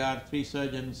here we are, 3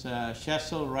 surgeons,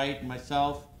 Shessel, Wright,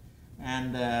 myself,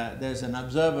 and there's an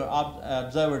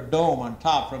observer dome on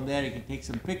top. From there you can take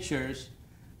some pictures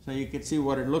so you can see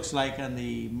what it looks like, and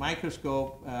the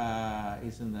microscope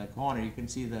is in the corner. You can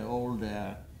see the old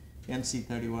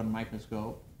NC31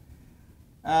 microscope.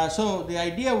 So the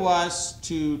idea was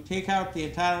to take out the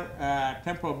entire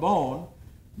temporal bone,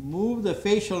 move the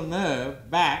facial nerve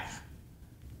back,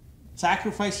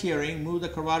 sacrifice hearing, move the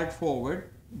carotid forward.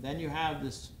 Then you have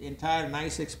this entire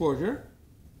nice exposure.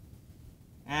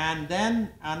 And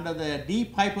then under the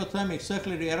deep hypothermic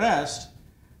circulatory arrest,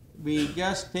 we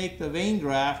just take the vein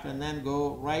graft and then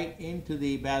go right into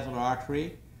the basilar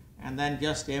artery and then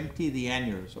just empty the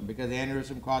aneurysm, because the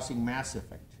aneurysm causing mass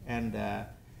effect. And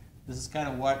this is kind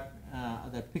of what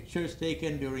the pictures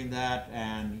taken during that,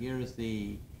 and here's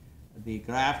the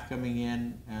graft coming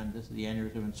in, and this is the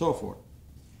aneurysm, and so forth.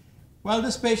 Well,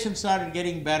 this patient started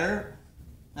getting better.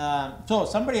 So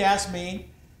somebody asked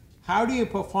me, how do you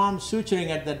perform suturing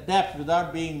at the depth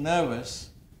without being nervous?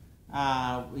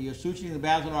 You're suturing the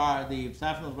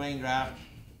saphenous vein graft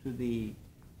to the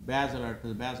basilar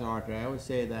artery. I always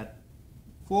say that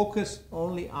focus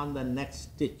only on the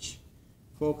next stitch.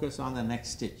 Focus on the next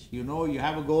stitch. You know you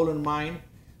have a goal in mind,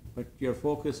 but your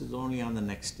focus is only on the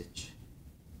next stitch.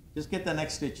 Just get the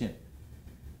next stitch in.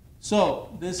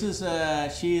 So this is,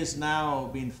 she is now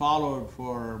being followed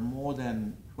for more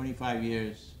than 25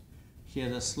 years. She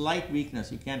has a slight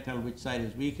weakness. You can't tell which side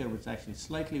is weaker, but it's actually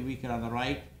slightly weaker on the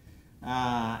right.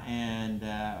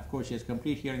 Of course, she has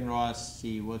complete hearing loss.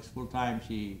 She works full-time.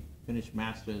 She finished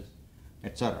master's,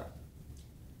 etc.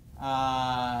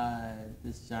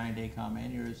 This giant ACOM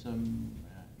aneurysm,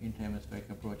 inter-hemispheric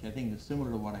approach. I think it's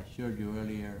similar to what I showed you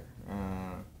earlier.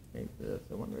 I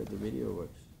wonder if the video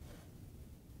works.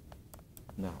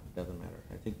 No, it doesn't matter.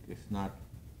 I think it's not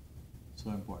so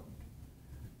important.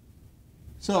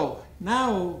 So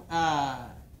now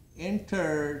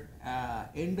entered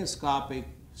endoscopic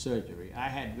surgery. I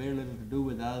had very little to do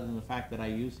with it other than the fact that I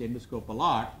used the endoscope a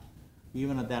lot,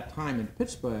 even at that time in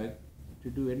Pittsburgh, to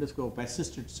do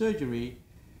endoscope-assisted surgery.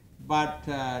 But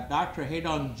Dr.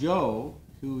 Haydon Joe,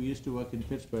 who used to work in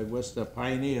Pittsburgh, was the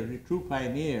pioneer, the true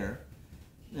pioneer.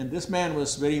 And this man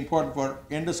was very important for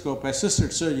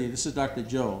endoscope-assisted surgery. This is Dr.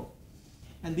 Joe.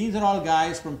 And these are all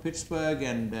guys from Pittsburgh,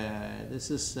 and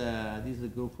these are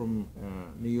the group from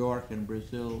New York and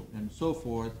Brazil and so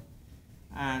forth.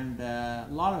 And a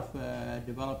lot of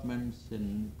developments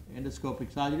in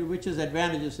endoscopic surgery, which is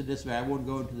advantages to this way. I won't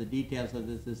go into the details of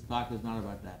this. This talk is not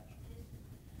about that.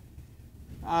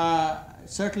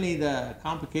 Certainly the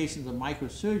complications of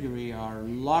microsurgery are a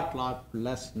lot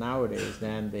less nowadays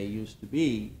than they used to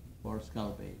be for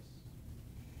skull base.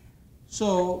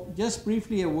 So just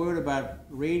briefly a word about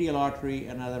radial artery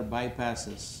and other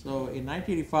bypasses. So in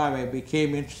 1985 I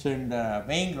became interested in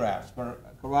vein grafts for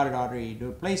carotid artery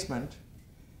replacement.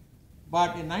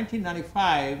 But in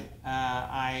 1995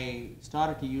 I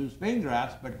started to use vein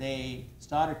grafts, but they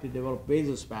started to develop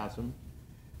vasospasm.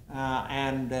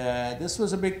 This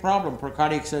was a big problem for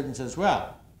cardiac surgeons as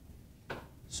well.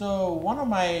 So one of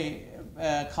my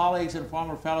colleagues and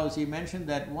former fellows, he mentioned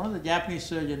that one of the Japanese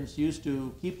surgeons used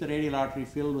to keep the radial artery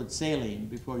filled with saline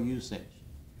before usage.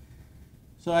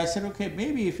 So I said, okay,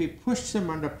 maybe if we push them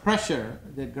under pressure,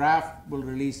 the graft will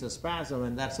release a spasm,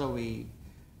 and that's how we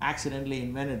accidentally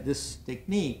invented this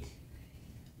technique.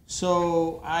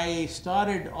 So I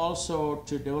started also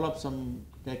to develop some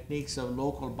techniques of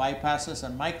local bypasses,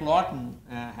 and Mike Lawton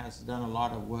has done a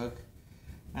lot of work.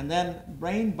 And then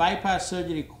brain bypass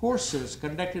surgery courses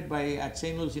conducted at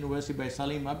St. Louis University by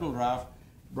Salim Abdulraf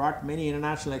brought many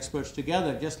international experts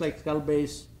together, just like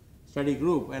skull-base study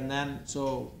group. And then,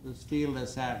 so this field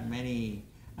has had many,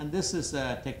 and this is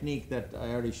a technique that I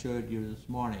already showed you this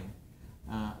morning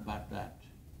about that.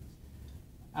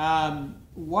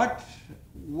 What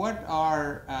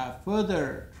are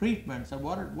further treatments and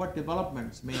what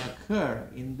developments may occur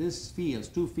in these fields,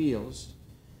 two fields,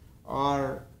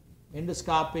 are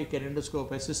endoscopic and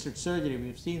endoscope assisted surgery.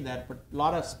 We've seen that, but a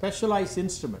lot of specialized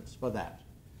instruments for that.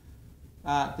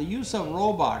 The use of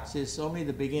robots is only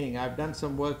the beginning. I've done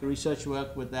some work, research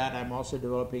work with that. I'm also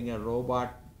developing a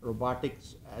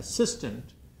robotics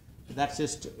assistant. That's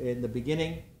just in the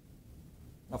beginning.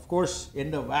 Of course,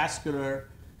 endovascular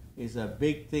is a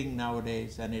big thing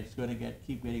nowadays, and it's going to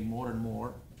keep getting more and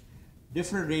more.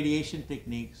 Different radiation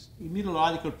techniques,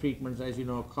 immunological treatments, as you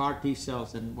know, CAR T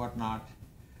cells and whatnot.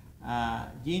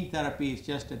 Gene therapy is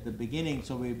just at the beginning,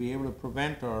 so we'll be able to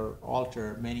prevent or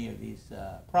alter many of these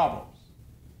problems.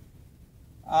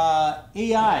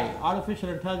 AI, artificial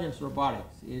intelligence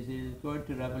robotics, is going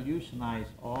to revolutionize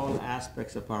all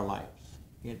aspects of our lives.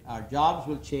 Our jobs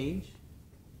will change.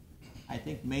 I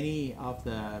think many of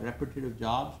the repetitive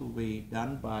jobs will be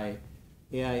done by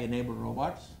AI-enabled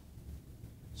robots.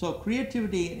 So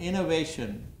creativity and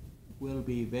innovation will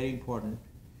be very important.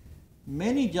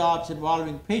 Many jobs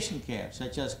involving patient care,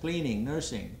 such as cleaning,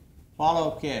 nursing,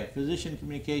 follow-up care, physician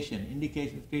communication,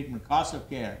 indication of treatment, cost of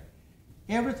care,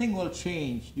 everything will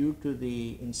change due to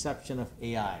the inception of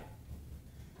AI.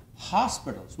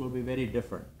 Hospitals will be very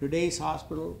different. Today's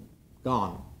hospital,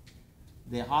 gone.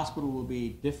 The hospital will be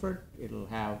different. It'll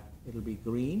be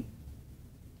green.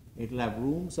 It'll have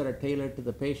rooms that are tailored to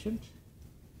the patient.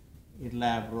 It'll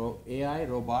have AI,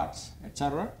 robots,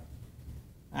 etc.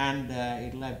 And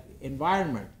it'll have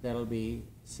environment that'll be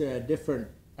different.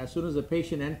 As soon as the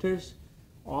patient enters,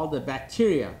 all the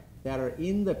bacteria that are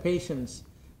in the patient's,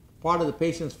 part of the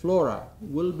patient's flora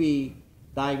will be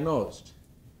diagnosed.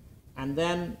 And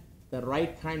then the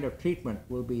right kind of treatment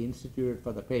will be instituted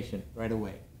for the patient right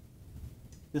away.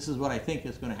 This is what I think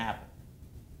is going to happen.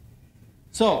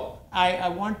 So I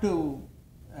want to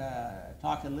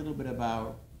talk a little bit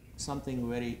about something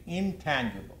very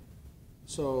intangible.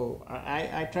 So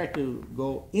I try to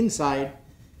go inside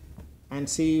and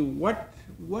see what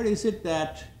is it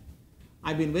that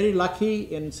I've been very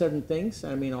lucky in certain things.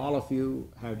 I mean, all of you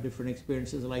have different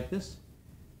experiences like this.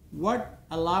 What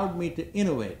allowed me to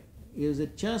innovate? Is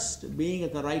it just being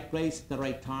at the right place at the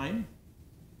right time?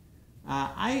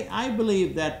 I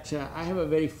believe that I have a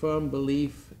very firm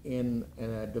belief in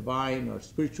divine or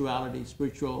spirituality,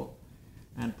 spiritual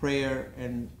and prayer,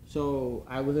 and so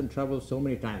I was in trouble so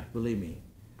many times, believe me,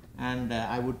 and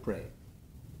I would pray.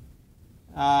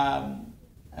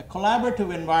 A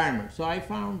collaborative environment. So I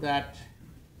found that,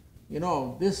 you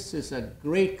know, this is a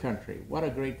great country. What a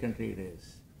great country it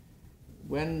is.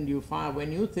 When you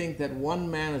think that one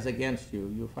man is against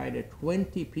you, you find that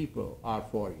 20 people are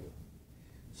for you.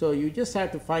 So you just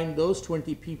have to find those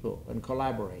 20 people and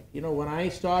collaborate. You know, when I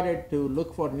started to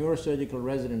look for neurosurgical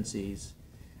residencies,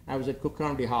 I was at Cook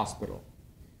County Hospital,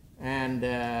 and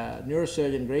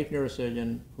neurosurgeon, great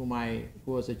neurosurgeon, who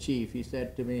was a chief, he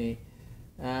said to me,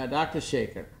 Dr.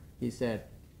 Sekhar, he said,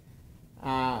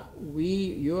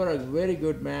 you're a very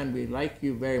good man, we like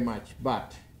you very much,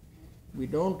 but we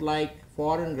don't like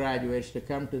foreign graduates to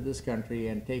come to this country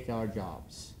and take our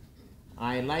jobs.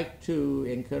 I like to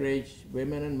encourage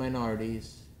women and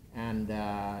minorities, and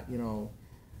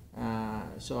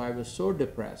so I was so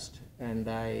depressed, and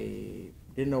I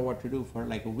didn't know what to do for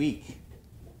like a week.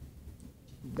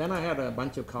 Then I had a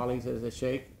bunch of colleagues that said,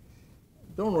 Sheikh,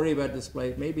 don't worry about this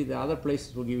place, maybe the other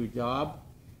places will give you a job.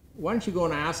 Why don't you go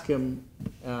and ask him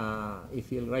if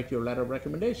he'll write your letter of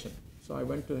recommendation? So I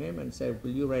went to him and said,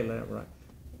 will you write a letter of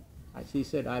recommendation? He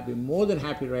said, I'd be more than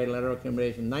happy to write a letter of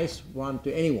recommendation, nice one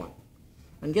to anyone.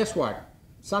 And guess what?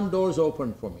 Some doors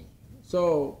opened for me.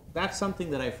 So that's something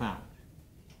that I found.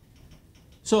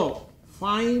 So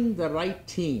find the right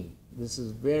team. This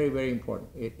is very, very important.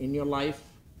 In your life,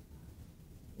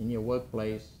 in your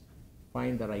workplace,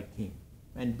 find the right team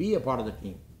and be a part of the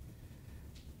team.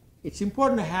 It's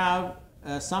important to have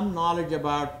some knowledge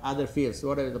about other fields.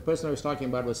 The person I was talking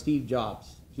about was Steve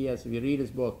Jobs. He has, if you read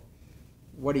his book,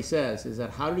 what he says is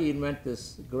that how did he invent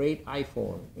this great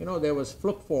iPhone? You know, there was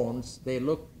flip phones. They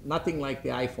looked nothing like the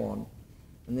iPhone.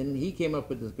 And then he came up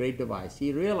with this great device.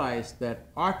 He realized that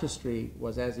artistry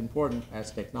was as important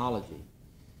as technology.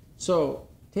 So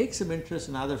take some interest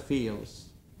in other fields.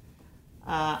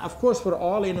 Of course, for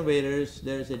all innovators,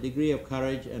 there's a degree of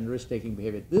courage and risk-taking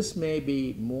behavior. This may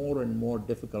be more and more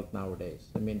difficult nowadays.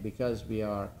 I mean, because we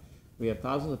have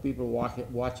thousands of people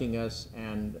watching us,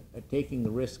 and taking the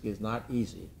risk is not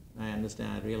easy. I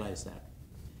understand, I realize that.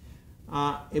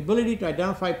 Ability to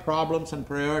identify problems and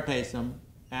prioritize them,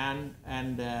 and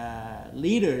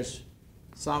leaders,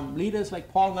 some leaders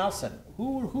like Paul Nelson.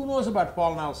 Who knows about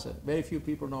Paul Nelson? Very few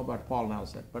people know about Paul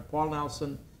Nelson, but Paul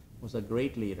Nelson was a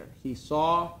great leader. He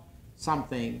saw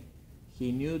something,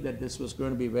 he knew that this was going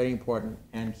to be very important,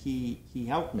 and he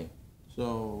helped me.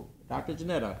 So Dr.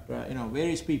 Janetta,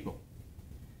 various people.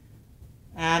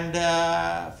 And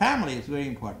family is very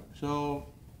important. So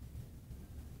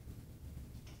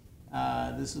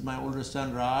this is my older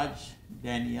son Raj,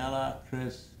 Daniela,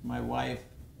 Chris, my wife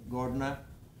Gordona,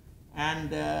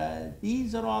 and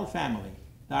these are all family.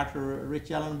 Dr. Rich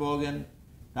Ellenbogen,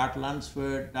 Dr.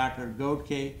 Lunsford, Dr.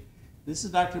 Godke. This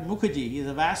is Dr. Mukherjee. He's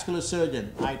a vascular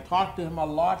surgeon. I talked to him a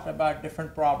lot about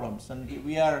different problems, and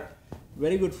we are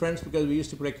very good friends because we used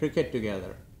to play cricket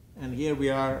together. And here we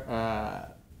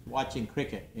are watching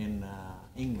cricket in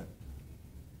England.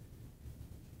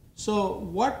 So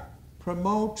what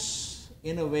promotes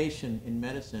innovation in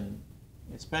medicine,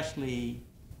 especially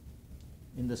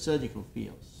in the surgical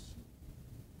fields?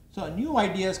 So new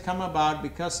ideas come about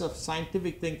because of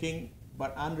scientific thinking,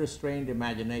 but unrestrained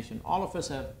imagination. All of us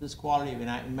have this quality of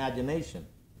imagination.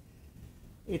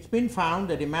 It's been found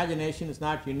that imagination is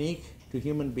not unique to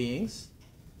human beings.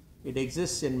 It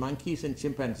exists in monkeys and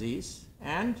chimpanzees,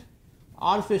 and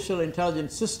artificial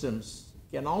intelligence systems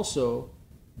can also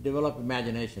develop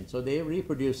imagination, so they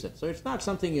reproduce it. So it's not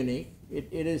something unique,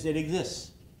 it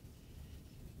exists.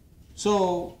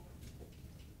 So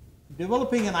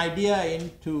developing an idea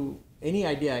into any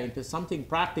idea into something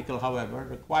practical, however,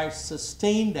 requires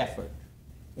sustained effort,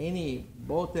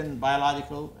 both in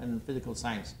biological and physical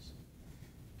sciences.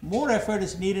 More effort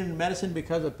is needed in medicine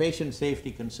because of patient safety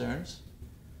concerns.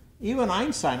 Even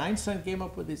Einstein came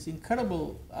up with this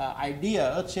incredible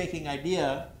idea, earth-shaking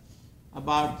idea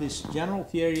about this general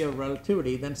theory of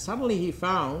relativity. Then suddenly he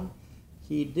found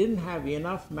he didn't have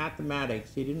enough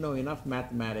mathematics, he didn't know enough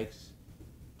mathematics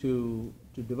to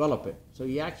develop it. So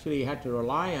he actually had to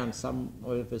rely on some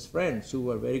of his friends who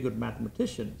were very good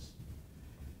mathematicians.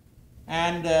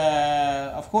 And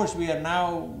of course we are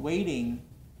now waiting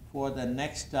for the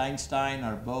next Einstein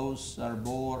or Bose or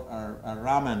Bohr or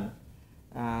Raman.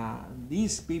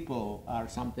 These people are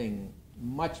something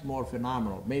much more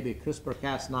phenomenal. Maybe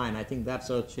CRISPR-Cas9, I think that's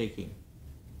earth-shaking.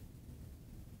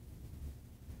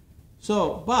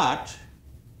 So, but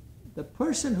the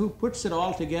person who puts it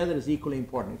all together is equally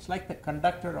important. It's like the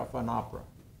conductor of an opera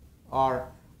or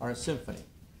a symphony.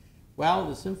 Well,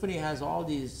 the symphony has all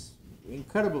these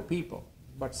incredible people,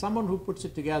 but someone who puts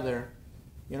it together,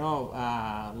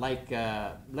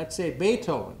 let's say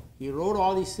Beethoven, he wrote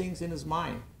all these things in his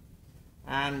mind,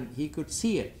 and he could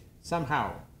see it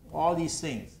somehow, all these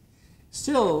things.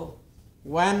 Still,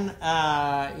 when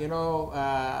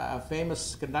a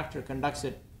famous conductor conducts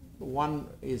it, one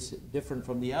is different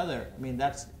from the other. I mean,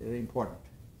 that's important.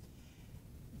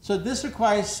 So this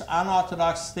requires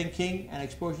unorthodox thinking and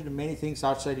exposure to many things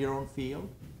outside your own field.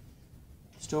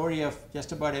 Story of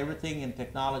just about everything in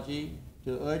technology.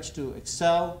 To urge to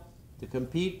excel, to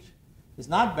compete is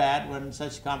not bad when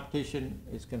such competition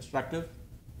is constructive,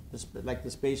 like the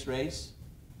space race.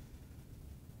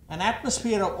 An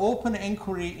atmosphere of open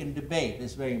inquiry and debate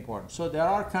is very important. So there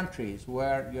are countries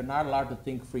where you're not allowed to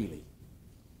think freely.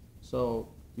 So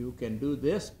you can do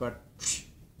this, but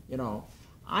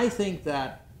I think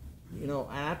that an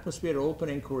atmosphere of open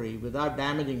inquiry without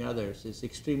damaging others is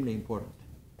extremely important.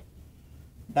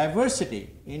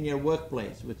 Diversity in your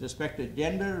workplace with respect to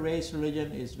gender, race,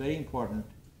 religion is very important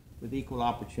with equal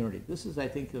opportunity. This is, I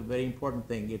think, a very important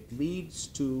thing. It leads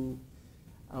to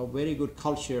a very good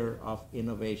culture of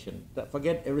innovation.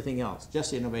 Forget everything else,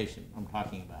 just innovation I'm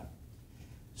talking about.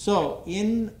 So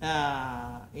in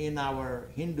our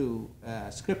Hindu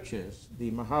scriptures,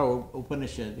 the Maha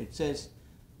Upanishad, it says,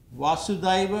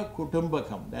 Vasudhaiva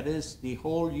Kutumbakam, that is, the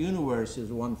whole universe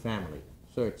is one family.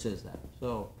 So it says that.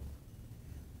 So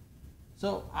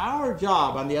our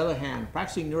job, on the other hand,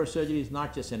 practicing neurosurgery is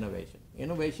not just innovation.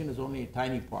 Innovation is only a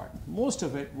tiny part. Most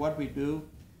of it, what we do,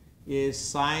 is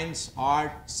science,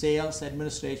 art, sales,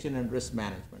 administration, and risk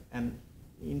management. And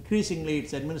increasingly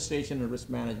it's administration and risk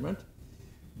management,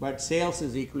 but sales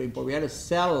is equally important. We have to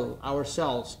sell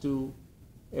ourselves to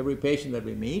every patient that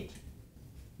we meet.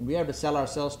 We have to sell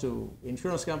ourselves to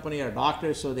insurance company or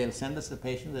doctors, so they'll send us the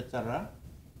patients, etc.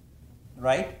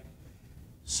 Right?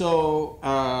 So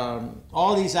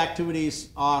all these activities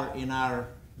are in our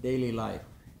daily life.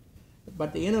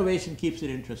 But the innovation keeps it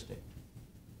interesting.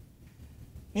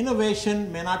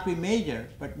 Innovation may not be major,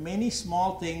 but many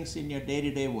small things in your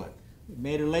day-to-day work. It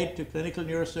may relate to clinical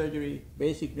neurosurgery,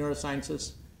 basic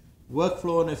neurosciences,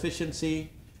 workflow and efficiency,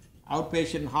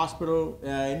 outpatient hospital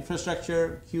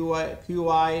infrastructure,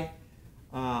 QI,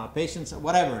 patients,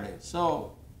 whatever it is.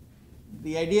 So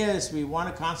the idea is we want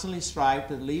to constantly strive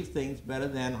to leave things better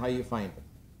than how you find them.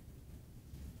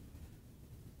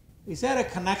 Is there a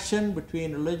connection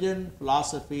between religion,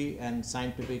 philosophy, and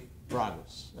scientific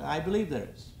progress? I believe there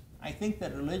is. I think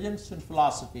that religions and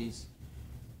philosophies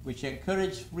which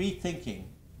encourage free thinking,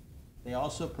 they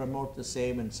also promote the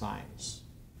same in science.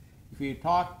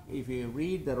 If you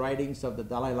read the writings of the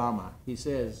Dalai Lama, he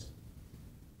says,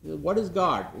 what is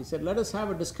God? He said, let us have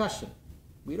a discussion.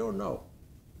 We don't know.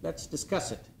 Let's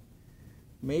discuss it.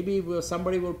 Maybe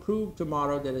somebody will prove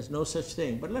tomorrow there is no such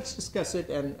thing, but let's discuss it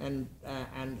and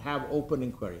have open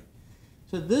inquiry.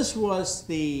 So this was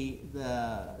the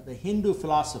Hindu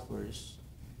philosophers.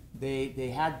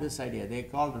 They had this idea. They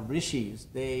called the rishis.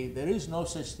 There is no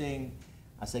such thing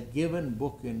as a given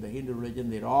book in the Hindu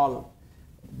religion. They're all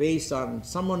based on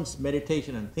someone's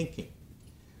meditation and thinking.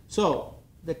 So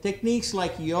the techniques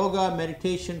like yoga,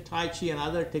 meditation, tai chi, and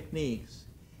other techniques,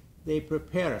 they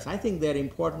prepare us. I think they're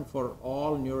important for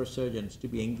all neurosurgeons to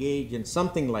be engaged in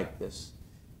something like this,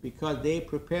 because they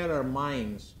prepare our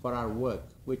minds for our work,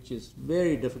 which is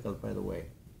very difficult, by the way,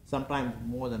 sometimes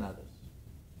more than others.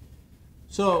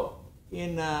 So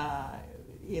in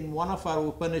one of our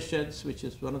Upanishads, which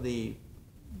is one of the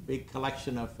big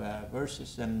collection of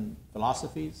verses and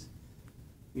philosophies,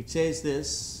 it says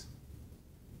this: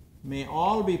 may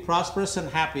all be prosperous and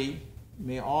happy,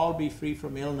 may all be free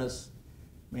from illness,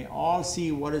 may all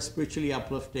see what is spiritually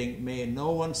uplifting, may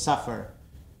no one suffer,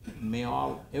 may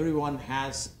everyone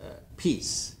has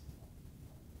peace.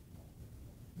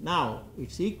 Now,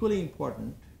 it's equally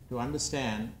important to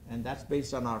understand, and that's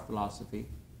based on our philosophy,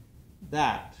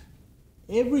 that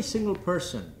every single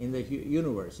person in the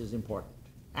universe is important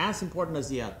as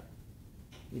the other.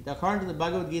 According to the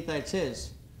Bhagavad Gita, it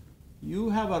says, you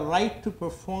have a right to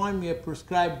perform your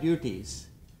prescribed duties,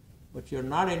 but you're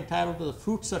not entitled to the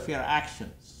fruits of your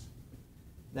actions.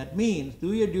 That means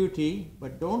do your duty,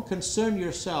 but don't concern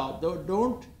yourself,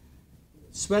 don't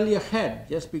swell your head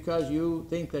just because you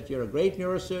think that you're a great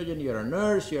neurosurgeon, you're a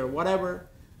nurse, you're whatever.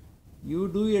 You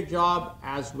do your job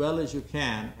as well as you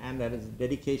can, and that is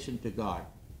dedication to God.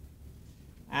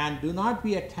 And do not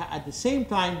be at the same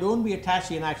time, don't be attached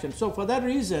to inaction. So for that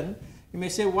reason, you may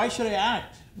say, why should I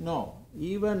act? No,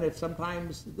 even if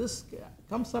sometimes this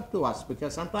comes up to us,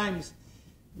 because sometimes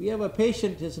we have a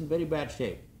patient who's in very bad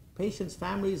shape. Patient's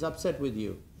family is upset with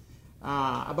you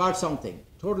about something.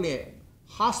 Totally,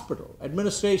 hospital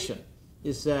administration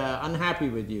is unhappy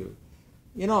with you.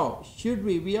 You know, should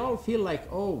we all feel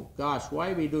like, oh gosh,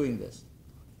 why are we doing this?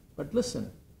 But listen,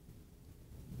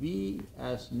 we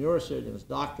as neurosurgeons,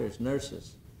 doctors,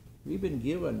 nurses, we've been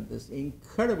given this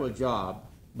incredible job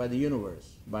by the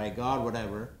universe, by God,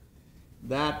 whatever,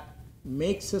 that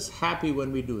makes us happy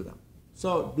when we do them.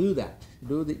 So do that.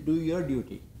 Do your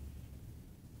duty.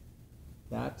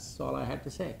 That's all I had to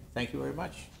say. Thank you very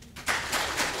much.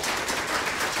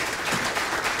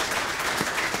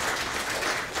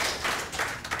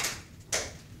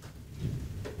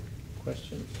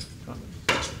 Questions,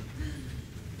 comments?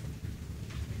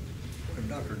 Well,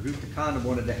 Dr. Gupta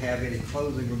wanted to have any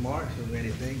closing remarks or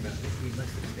anything, but I think he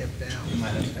must have stepped down. You might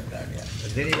have stepped out, yeah.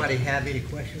 Does anybody have any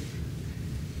questions?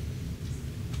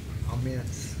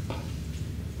 Comments? I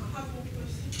have one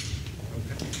question.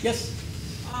 Okay. Yes.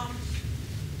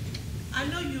 I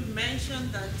know you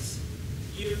mentioned that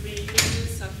you've been using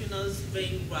saphenous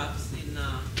vein grafts in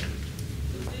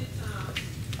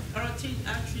carotid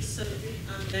artery surgery,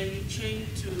 and then you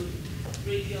changed to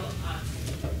radial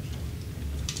artery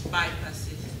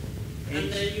bypasses.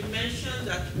 And then you mentioned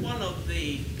that one of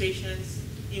the patients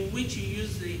in which you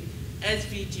use the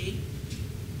SVG,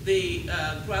 the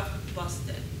graft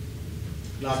busted.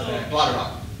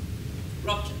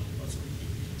 Rupture.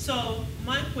 So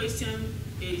my question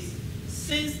is,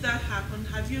 since that happened,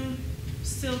 have you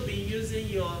still been using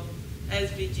your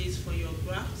SVGs for your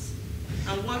grafts?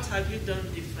 And what have you done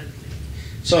differently?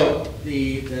 So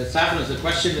the saphenous, the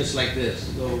question is like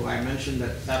this. So I mentioned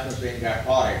that saphenous vein graft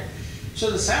audit. So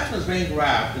the saphenous vein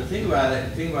graft, the thing about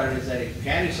it is that it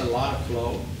carries a lot of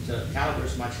flow. The caliber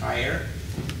is much higher.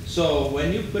 So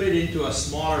when you put it into a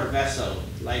smaller vessel,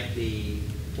 like the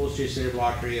posterior cerebral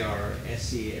artery or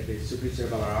SC, the superior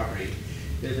cerebral artery,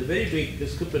 there's a very big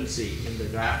discrepancy in the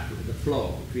graft, the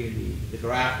flow between the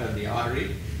graft and the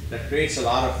artery that creates a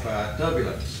lot of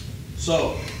turbulence.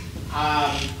 So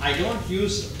I don't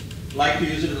like to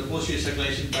use it in the posterior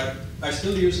circulation, but I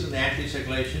still use it in the anterior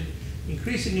circulation.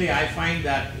 Increasingly, I find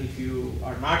that if you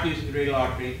are not using the radial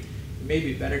artery, it may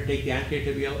be better to take the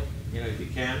anterior tibial, if you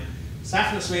can.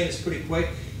 Saphenous vein is pretty quick,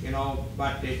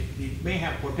 but it may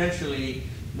have potentially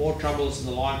more troubles in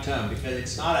the long term because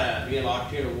it's not a real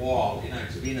arterial wall,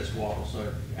 it's a venous wall,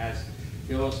 so it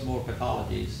develops more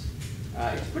pathologies.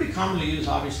 It's pretty commonly used,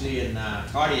 obviously, in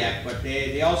cardiac, but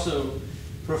they also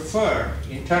prefer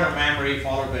internal mammary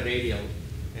followed by radial,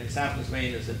 and saphenous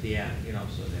vein is at the end,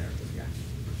 so there. Yeah.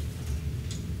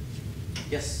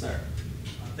 Yes, sir.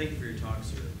 Thank you for your talk,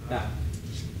 sir. Yeah.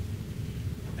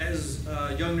 As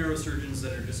young neurosurgeons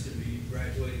that are just going to be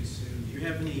graduating soon, do you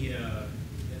have any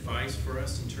advice for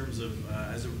us in terms of,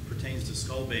 as it pertains to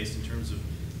skull-based, in terms of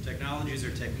technologies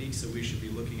or techniques that we should be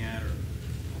looking at or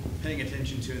paying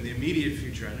attention to in the immediate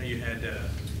future? I know you had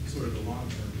sort of a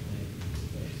long-term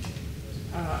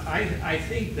plan. I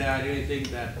think that anything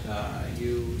that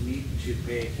you need to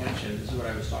pay attention, this is what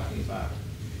I was talking about.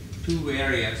 Two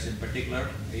areas in particular,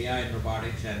 AI and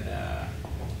robotics and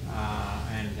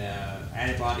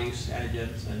antibodies,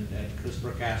 antigens, and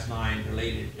CRISPR-Cas9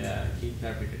 related gene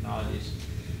therapy technologies.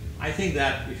 I think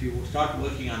that if you start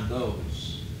working on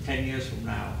those 10 years from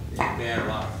now, they will bear a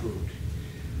lot of fruit.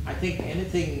 I think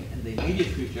anything in the immediate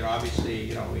future, obviously,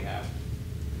 we have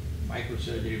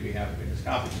microsurgery, we have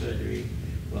endoscopic surgery,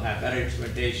 we'll have better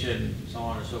instrumentation, so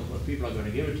on and so forth. People are going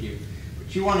to give it to you.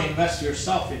 But you want to invest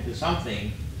yourself into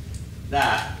something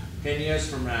that 10 years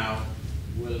from now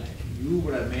you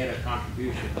would have made a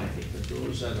contribution. I think that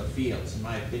those are the fields, in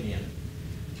my opinion.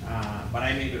 But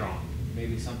I may be wrong.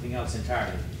 Maybe something else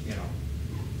entirely,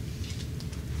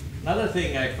 Another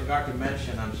thing I forgot to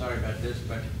mention, I'm sorry about this,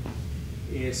 but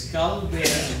is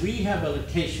skull-based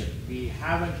rehabilitation. We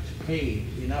haven't paid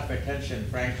enough attention,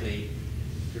 frankly,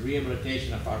 to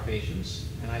rehabilitation of our patients.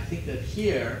 And I think that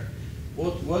here,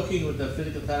 both working with the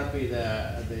physical therapy,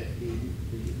 the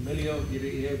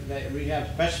rehab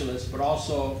specialists, but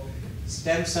also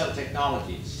stem cell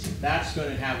technologies, that's going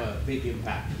to have a big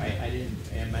impact. I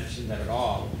didn't mention that at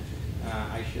all.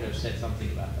 I should have said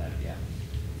something about that, yeah.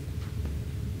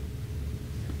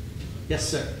 Yes,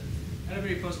 sir. I have a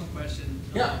very personal question.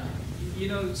 Yeah.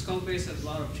 Skull base has a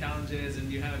lot of challenges,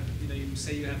 and you have, you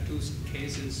say you have 2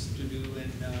 cases to do,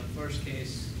 and first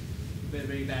case,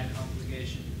 very bad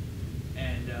complication,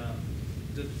 and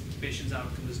the patient's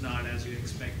outcome is not as you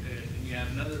expected, and you have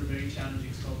another very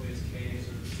challenging skull base case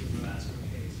or cerebrovascular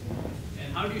case.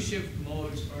 And how do you shift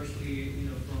modes, firstly,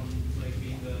 from like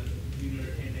being a junior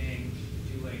attending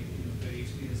to very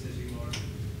experienced as you are?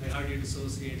 Like, how do you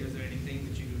dissociate? Is there anything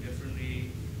that you do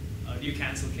differently? Do you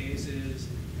cancel cases?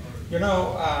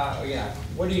 Yeah.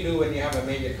 What do you do when you have a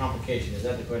major complication? Is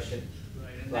that the question?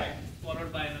 Right. And right. then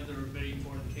followed by another very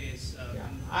important case. Yeah.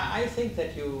 I think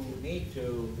that you need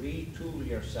to retool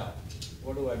yourself.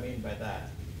 What do I mean by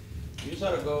that? You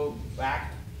sort of go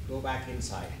back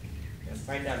inside and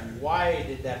find out why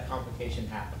did that complication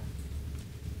happen?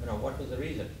 What was the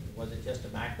reason? Was it just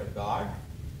an act of God?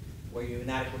 Were you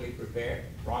inadequately prepared?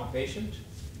 Wrong patient?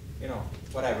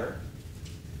 Whatever.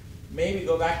 Maybe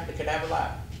go back to the cadaver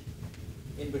lab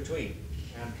in between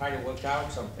and try to work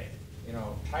out something.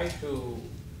 Try to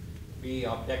be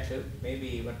objective, maybe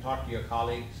even talk to your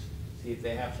colleagues, see if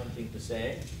they have something to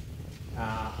say.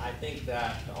 I think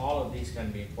that all of these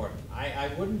can be important. I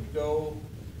wouldn't go,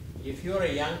 if you're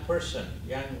a young person,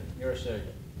 young neurosurgeon,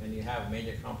 and you have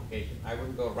major complication, I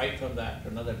wouldn't go right from that to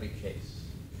another big case.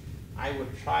 I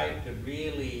would try to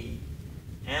really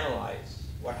analyze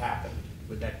what happened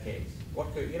with that case.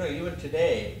 Even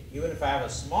today, even if I have a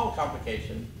small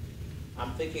complication,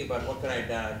 I'm thinking about what can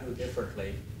I do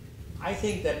differently. I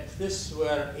think that this is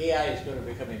where AI is going to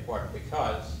become important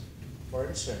because, for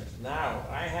instance, now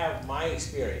I have my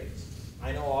experience.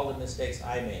 I know all the mistakes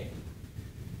I made.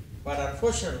 But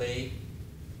unfortunately,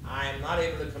 I'm not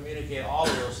able to communicate all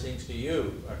of those things to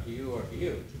you, or to you, or to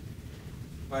you.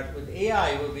 But with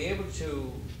AI, we'll be able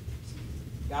to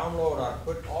download or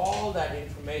put all that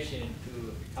information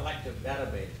into a collective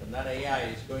database, and that AI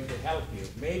is going to help you.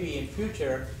 Maybe in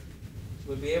future,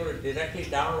 we'll be able to directly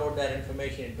download that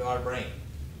information into our brain.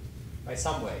 by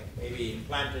some way. Maybe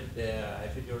implanted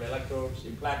epidural electrodes,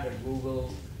 implanted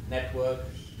Google network.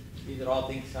 These are all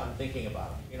things I'm thinking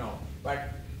about, you know. But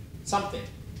something,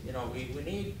 you know, we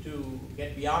need to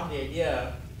get beyond the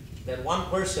idea that one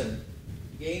person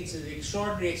gains an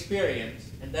extraordinary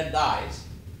experience and then dies,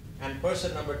 and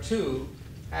person number two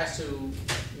has to,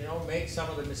 you know, make some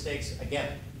of the mistakes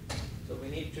again. So we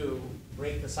need to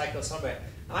break the cycle somewhere.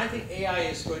 And I think AI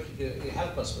is going to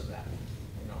help us with that,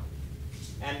 you know.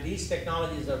 And these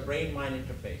technologies are brain-mind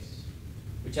interface,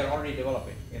 which are already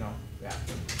developing, you know. Yeah.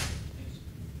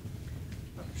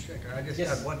 Sekhar, I just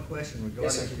Yes. had one question regarding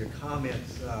Yes, sir. your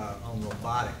comments on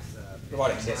robotics.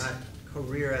 Robotics, in yes. my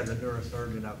career as a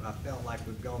neurosurgeon, I felt like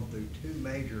we've gone through two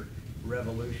major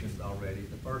revolutions already.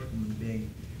 The first one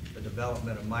being the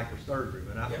development of microsurgery.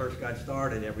 When I Yep. first got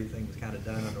started, everything was kind of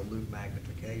done under loop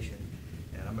magnification.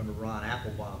 And I remember Ron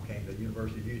Applebaum came to the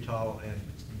University of Utah and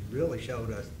really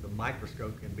showed us the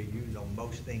microscope can be used on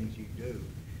most things you do,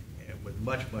 and with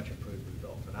much, much improved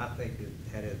results. And I think it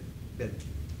had been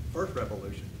the first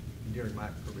revolution during my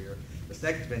career. The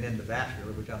second's been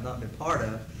endovascular, which I've not been part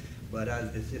of, but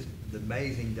it's just the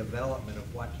amazing development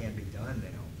of what can be done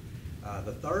now.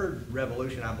 The third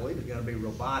revolution, I believe, is going to be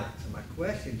robotics. And my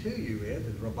question to you is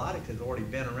robotics has already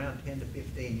been around 10 to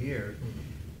 15 years,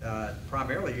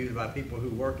 primarily used by people who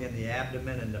work in the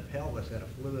abdomen and the pelvis in a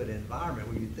fluid environment,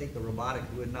 where you'd think the robotics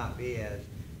would not be as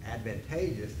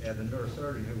advantageous as a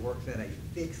neurosurgeon who works in a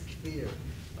fixed sphere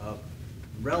of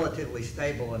relatively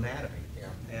stable anatomy. Yeah.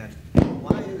 And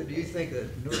why do you think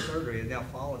that neurosurgery has now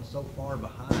fallen so far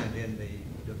behind in the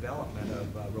development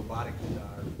of robotics in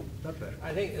our subspecialty?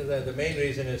 I think the main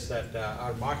reason is that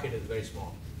our market is very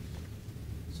small.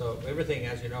 So everything,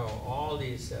 as you know, all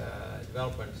these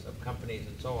developments of companies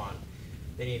and so on,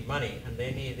 they need money, and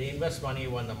they invest money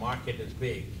when the market is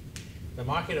big. The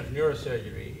market of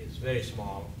neurosurgery is very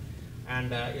small,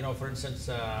 and you know, for instance,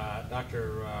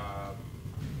 Dr.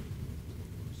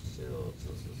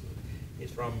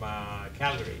 He's from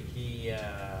Calgary.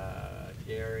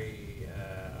 Jerry,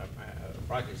 I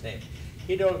forgot his name.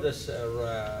 He developed this,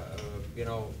 you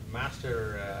know,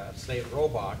 master slave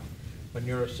robot for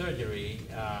neurosurgery,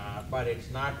 but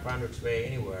it's not found its way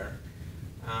anywhere.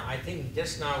 I think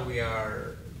just now we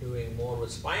are doing more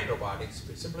with spine robotics,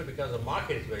 simply because the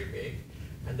market is very big,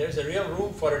 and there's a real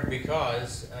room for it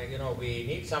because you know, we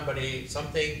need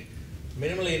something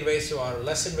minimally invasive or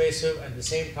less invasive, at the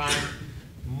same time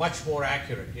much more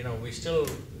accurate. You know, we still,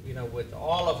 you know, with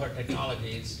all of our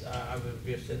technologies,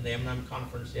 we was in the M&M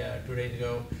conference 2 days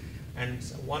ago, and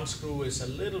one screw is a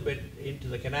little bit into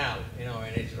the canal, you know,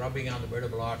 and it's rubbing on the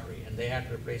vertebral artery, and they had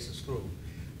to replace the screw.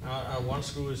 One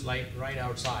screw is right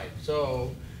outside.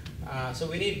 So, so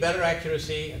we need better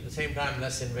accuracy, at the same time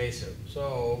less invasive.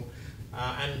 So,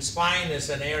 and spine is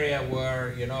an area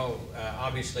where, you know,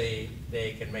 obviously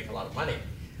they can make a lot of money.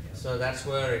 So that's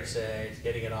where it's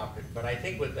getting adopted. But I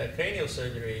think with the cranial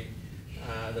surgery,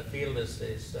 the field is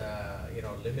you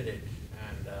know, limited,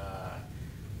 and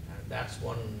that's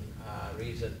one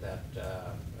reason that.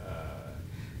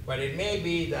 But it may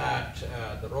be that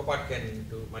the robot can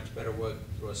do much better work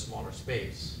through a smaller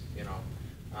space, you know,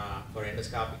 for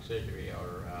endoscopic surgery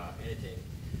or anything.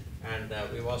 And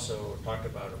we've also talked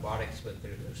about robotics with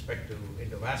respect to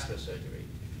endovascular surgery.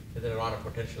 There are a lot of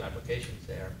potential applications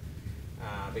there.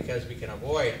 Because we can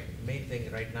avoid, the main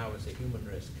thing right now is the human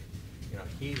risk. You know,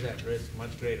 he's at risk,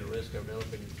 much greater risk of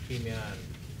developing leukemia and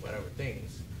whatever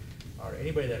things, or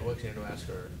anybody that works in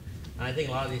endovascular. And I think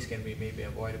a lot of these can be maybe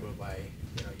avoidable by,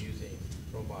 you know, using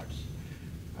robots.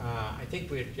 I think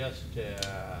we're just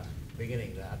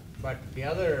beginning that. But the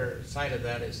other side of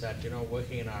that is that, you know,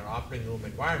 working in our operating room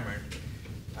environment,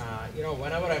 you know,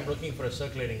 whenever I'm looking for a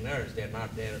circulating nurse, they're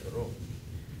not there in the room.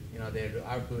 You know, they're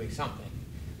out doing something.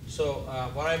 So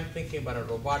what I'm thinking about a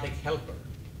robotic helper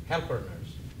nurse,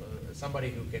 somebody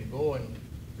who can go and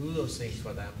do those things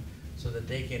for them so that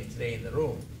they can stay in the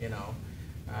room, you know.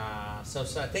 So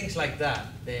things like that,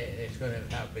 it's going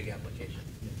to have big application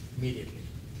immediately.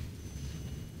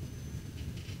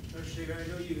 Sekhar, I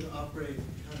know you operate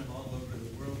kind of all over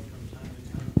the world from time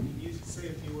to time. Can you say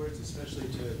a few words, especially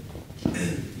to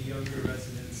the younger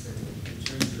residents, in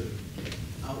terms of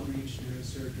outreach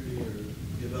neurosurgery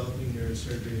or developing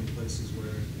neurosurgery in places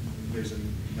where there's a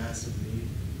massive need?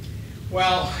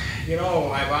 Well, you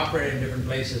know, I've operated in different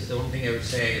places. The only thing I would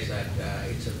say is that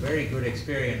it's a very good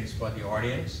experience for the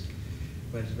audience,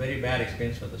 but it's a very bad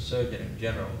experience for the surgeon in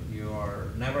general. You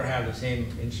never have the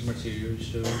same instruments you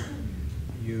used to.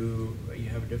 You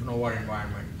have a different OR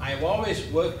environment. I've always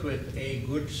worked with a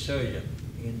good surgeon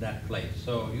in that place.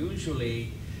 So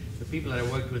usually the people that I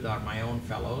worked with are my own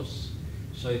fellows.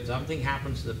 So if something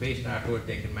happens to the patient afterward,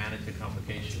 they can manage the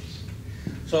complications.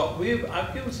 So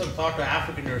I've given some thought to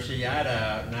African neurosurgery. I had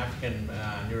an African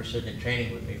neurosurgeon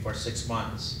training with me for 6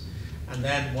 months. And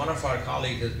then one of our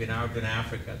colleagues has been out in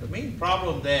Africa. The main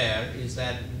problem there is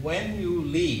that when you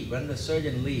leave, when the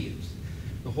surgeon leaves,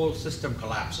 the whole system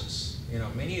collapses. You know,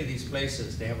 many of these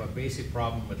places, they have a basic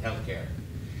problem with healthcare.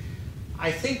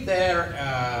 I think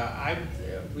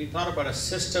we thought about a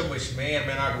system which may or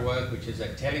may not work, which is a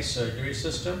telesurgery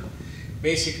system.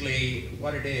 Basically,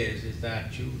 what it is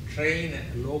that you train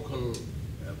local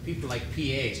people like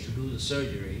PAs to do the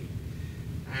surgery,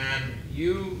 and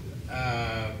you,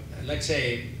 let's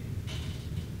say,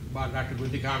 Dr.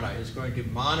 Gundikanda is going to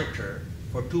monitor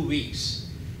for 2 weeks.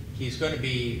 He's going to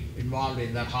be involved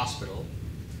in that hospital.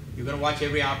 You're going to watch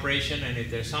every operation, and if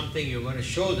there's something, you're going to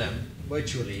show them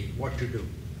virtually what to do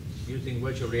using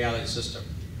virtual reality system.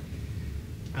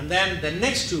 And then the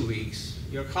next 2 weeks,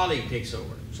 your colleague takes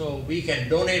over. So we can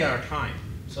donate our time.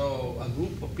 So a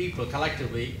group of people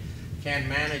collectively can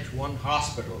manage one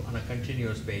hospital on a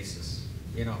continuous basis.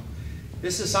 You know,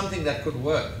 this is something that could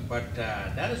work, but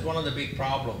that is one of the big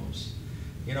problems.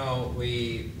 You know,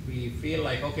 we feel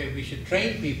like, okay, we should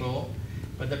train people,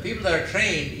 but the people that are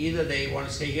trained, either they want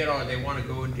to stay here or they want to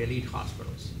go into elite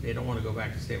hospitals. They don't want to go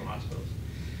back to stable hospitals.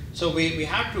 So we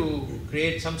have to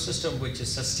create some system which is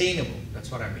sustainable.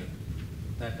 That's what I mean.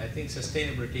 That I think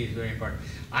sustainability is very important.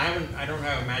 I don't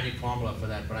have a magic formula for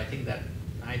that, but I think that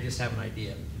I just have an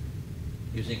idea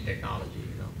using technology,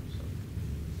 you know. So.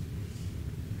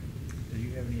 Do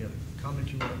you have any other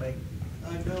comments you want to make?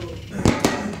 No,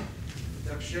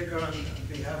 Dr. Sekhar, on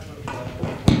behalf of the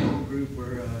whole group,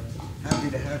 we're happy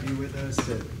to have you with us.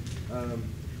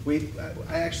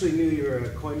 I actually knew you were a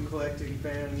coin collecting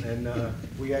fan, and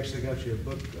we actually got you a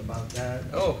book about that.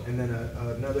 Oh. And then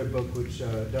another book which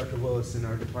Dr. Willis in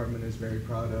our department is very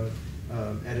proud of,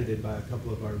 edited by a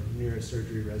couple of our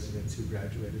neurosurgery residents who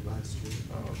graduated last year.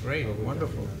 Oh, great,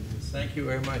 wonderful. Thank you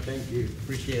very much. Thank you.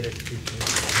 Appreciate it.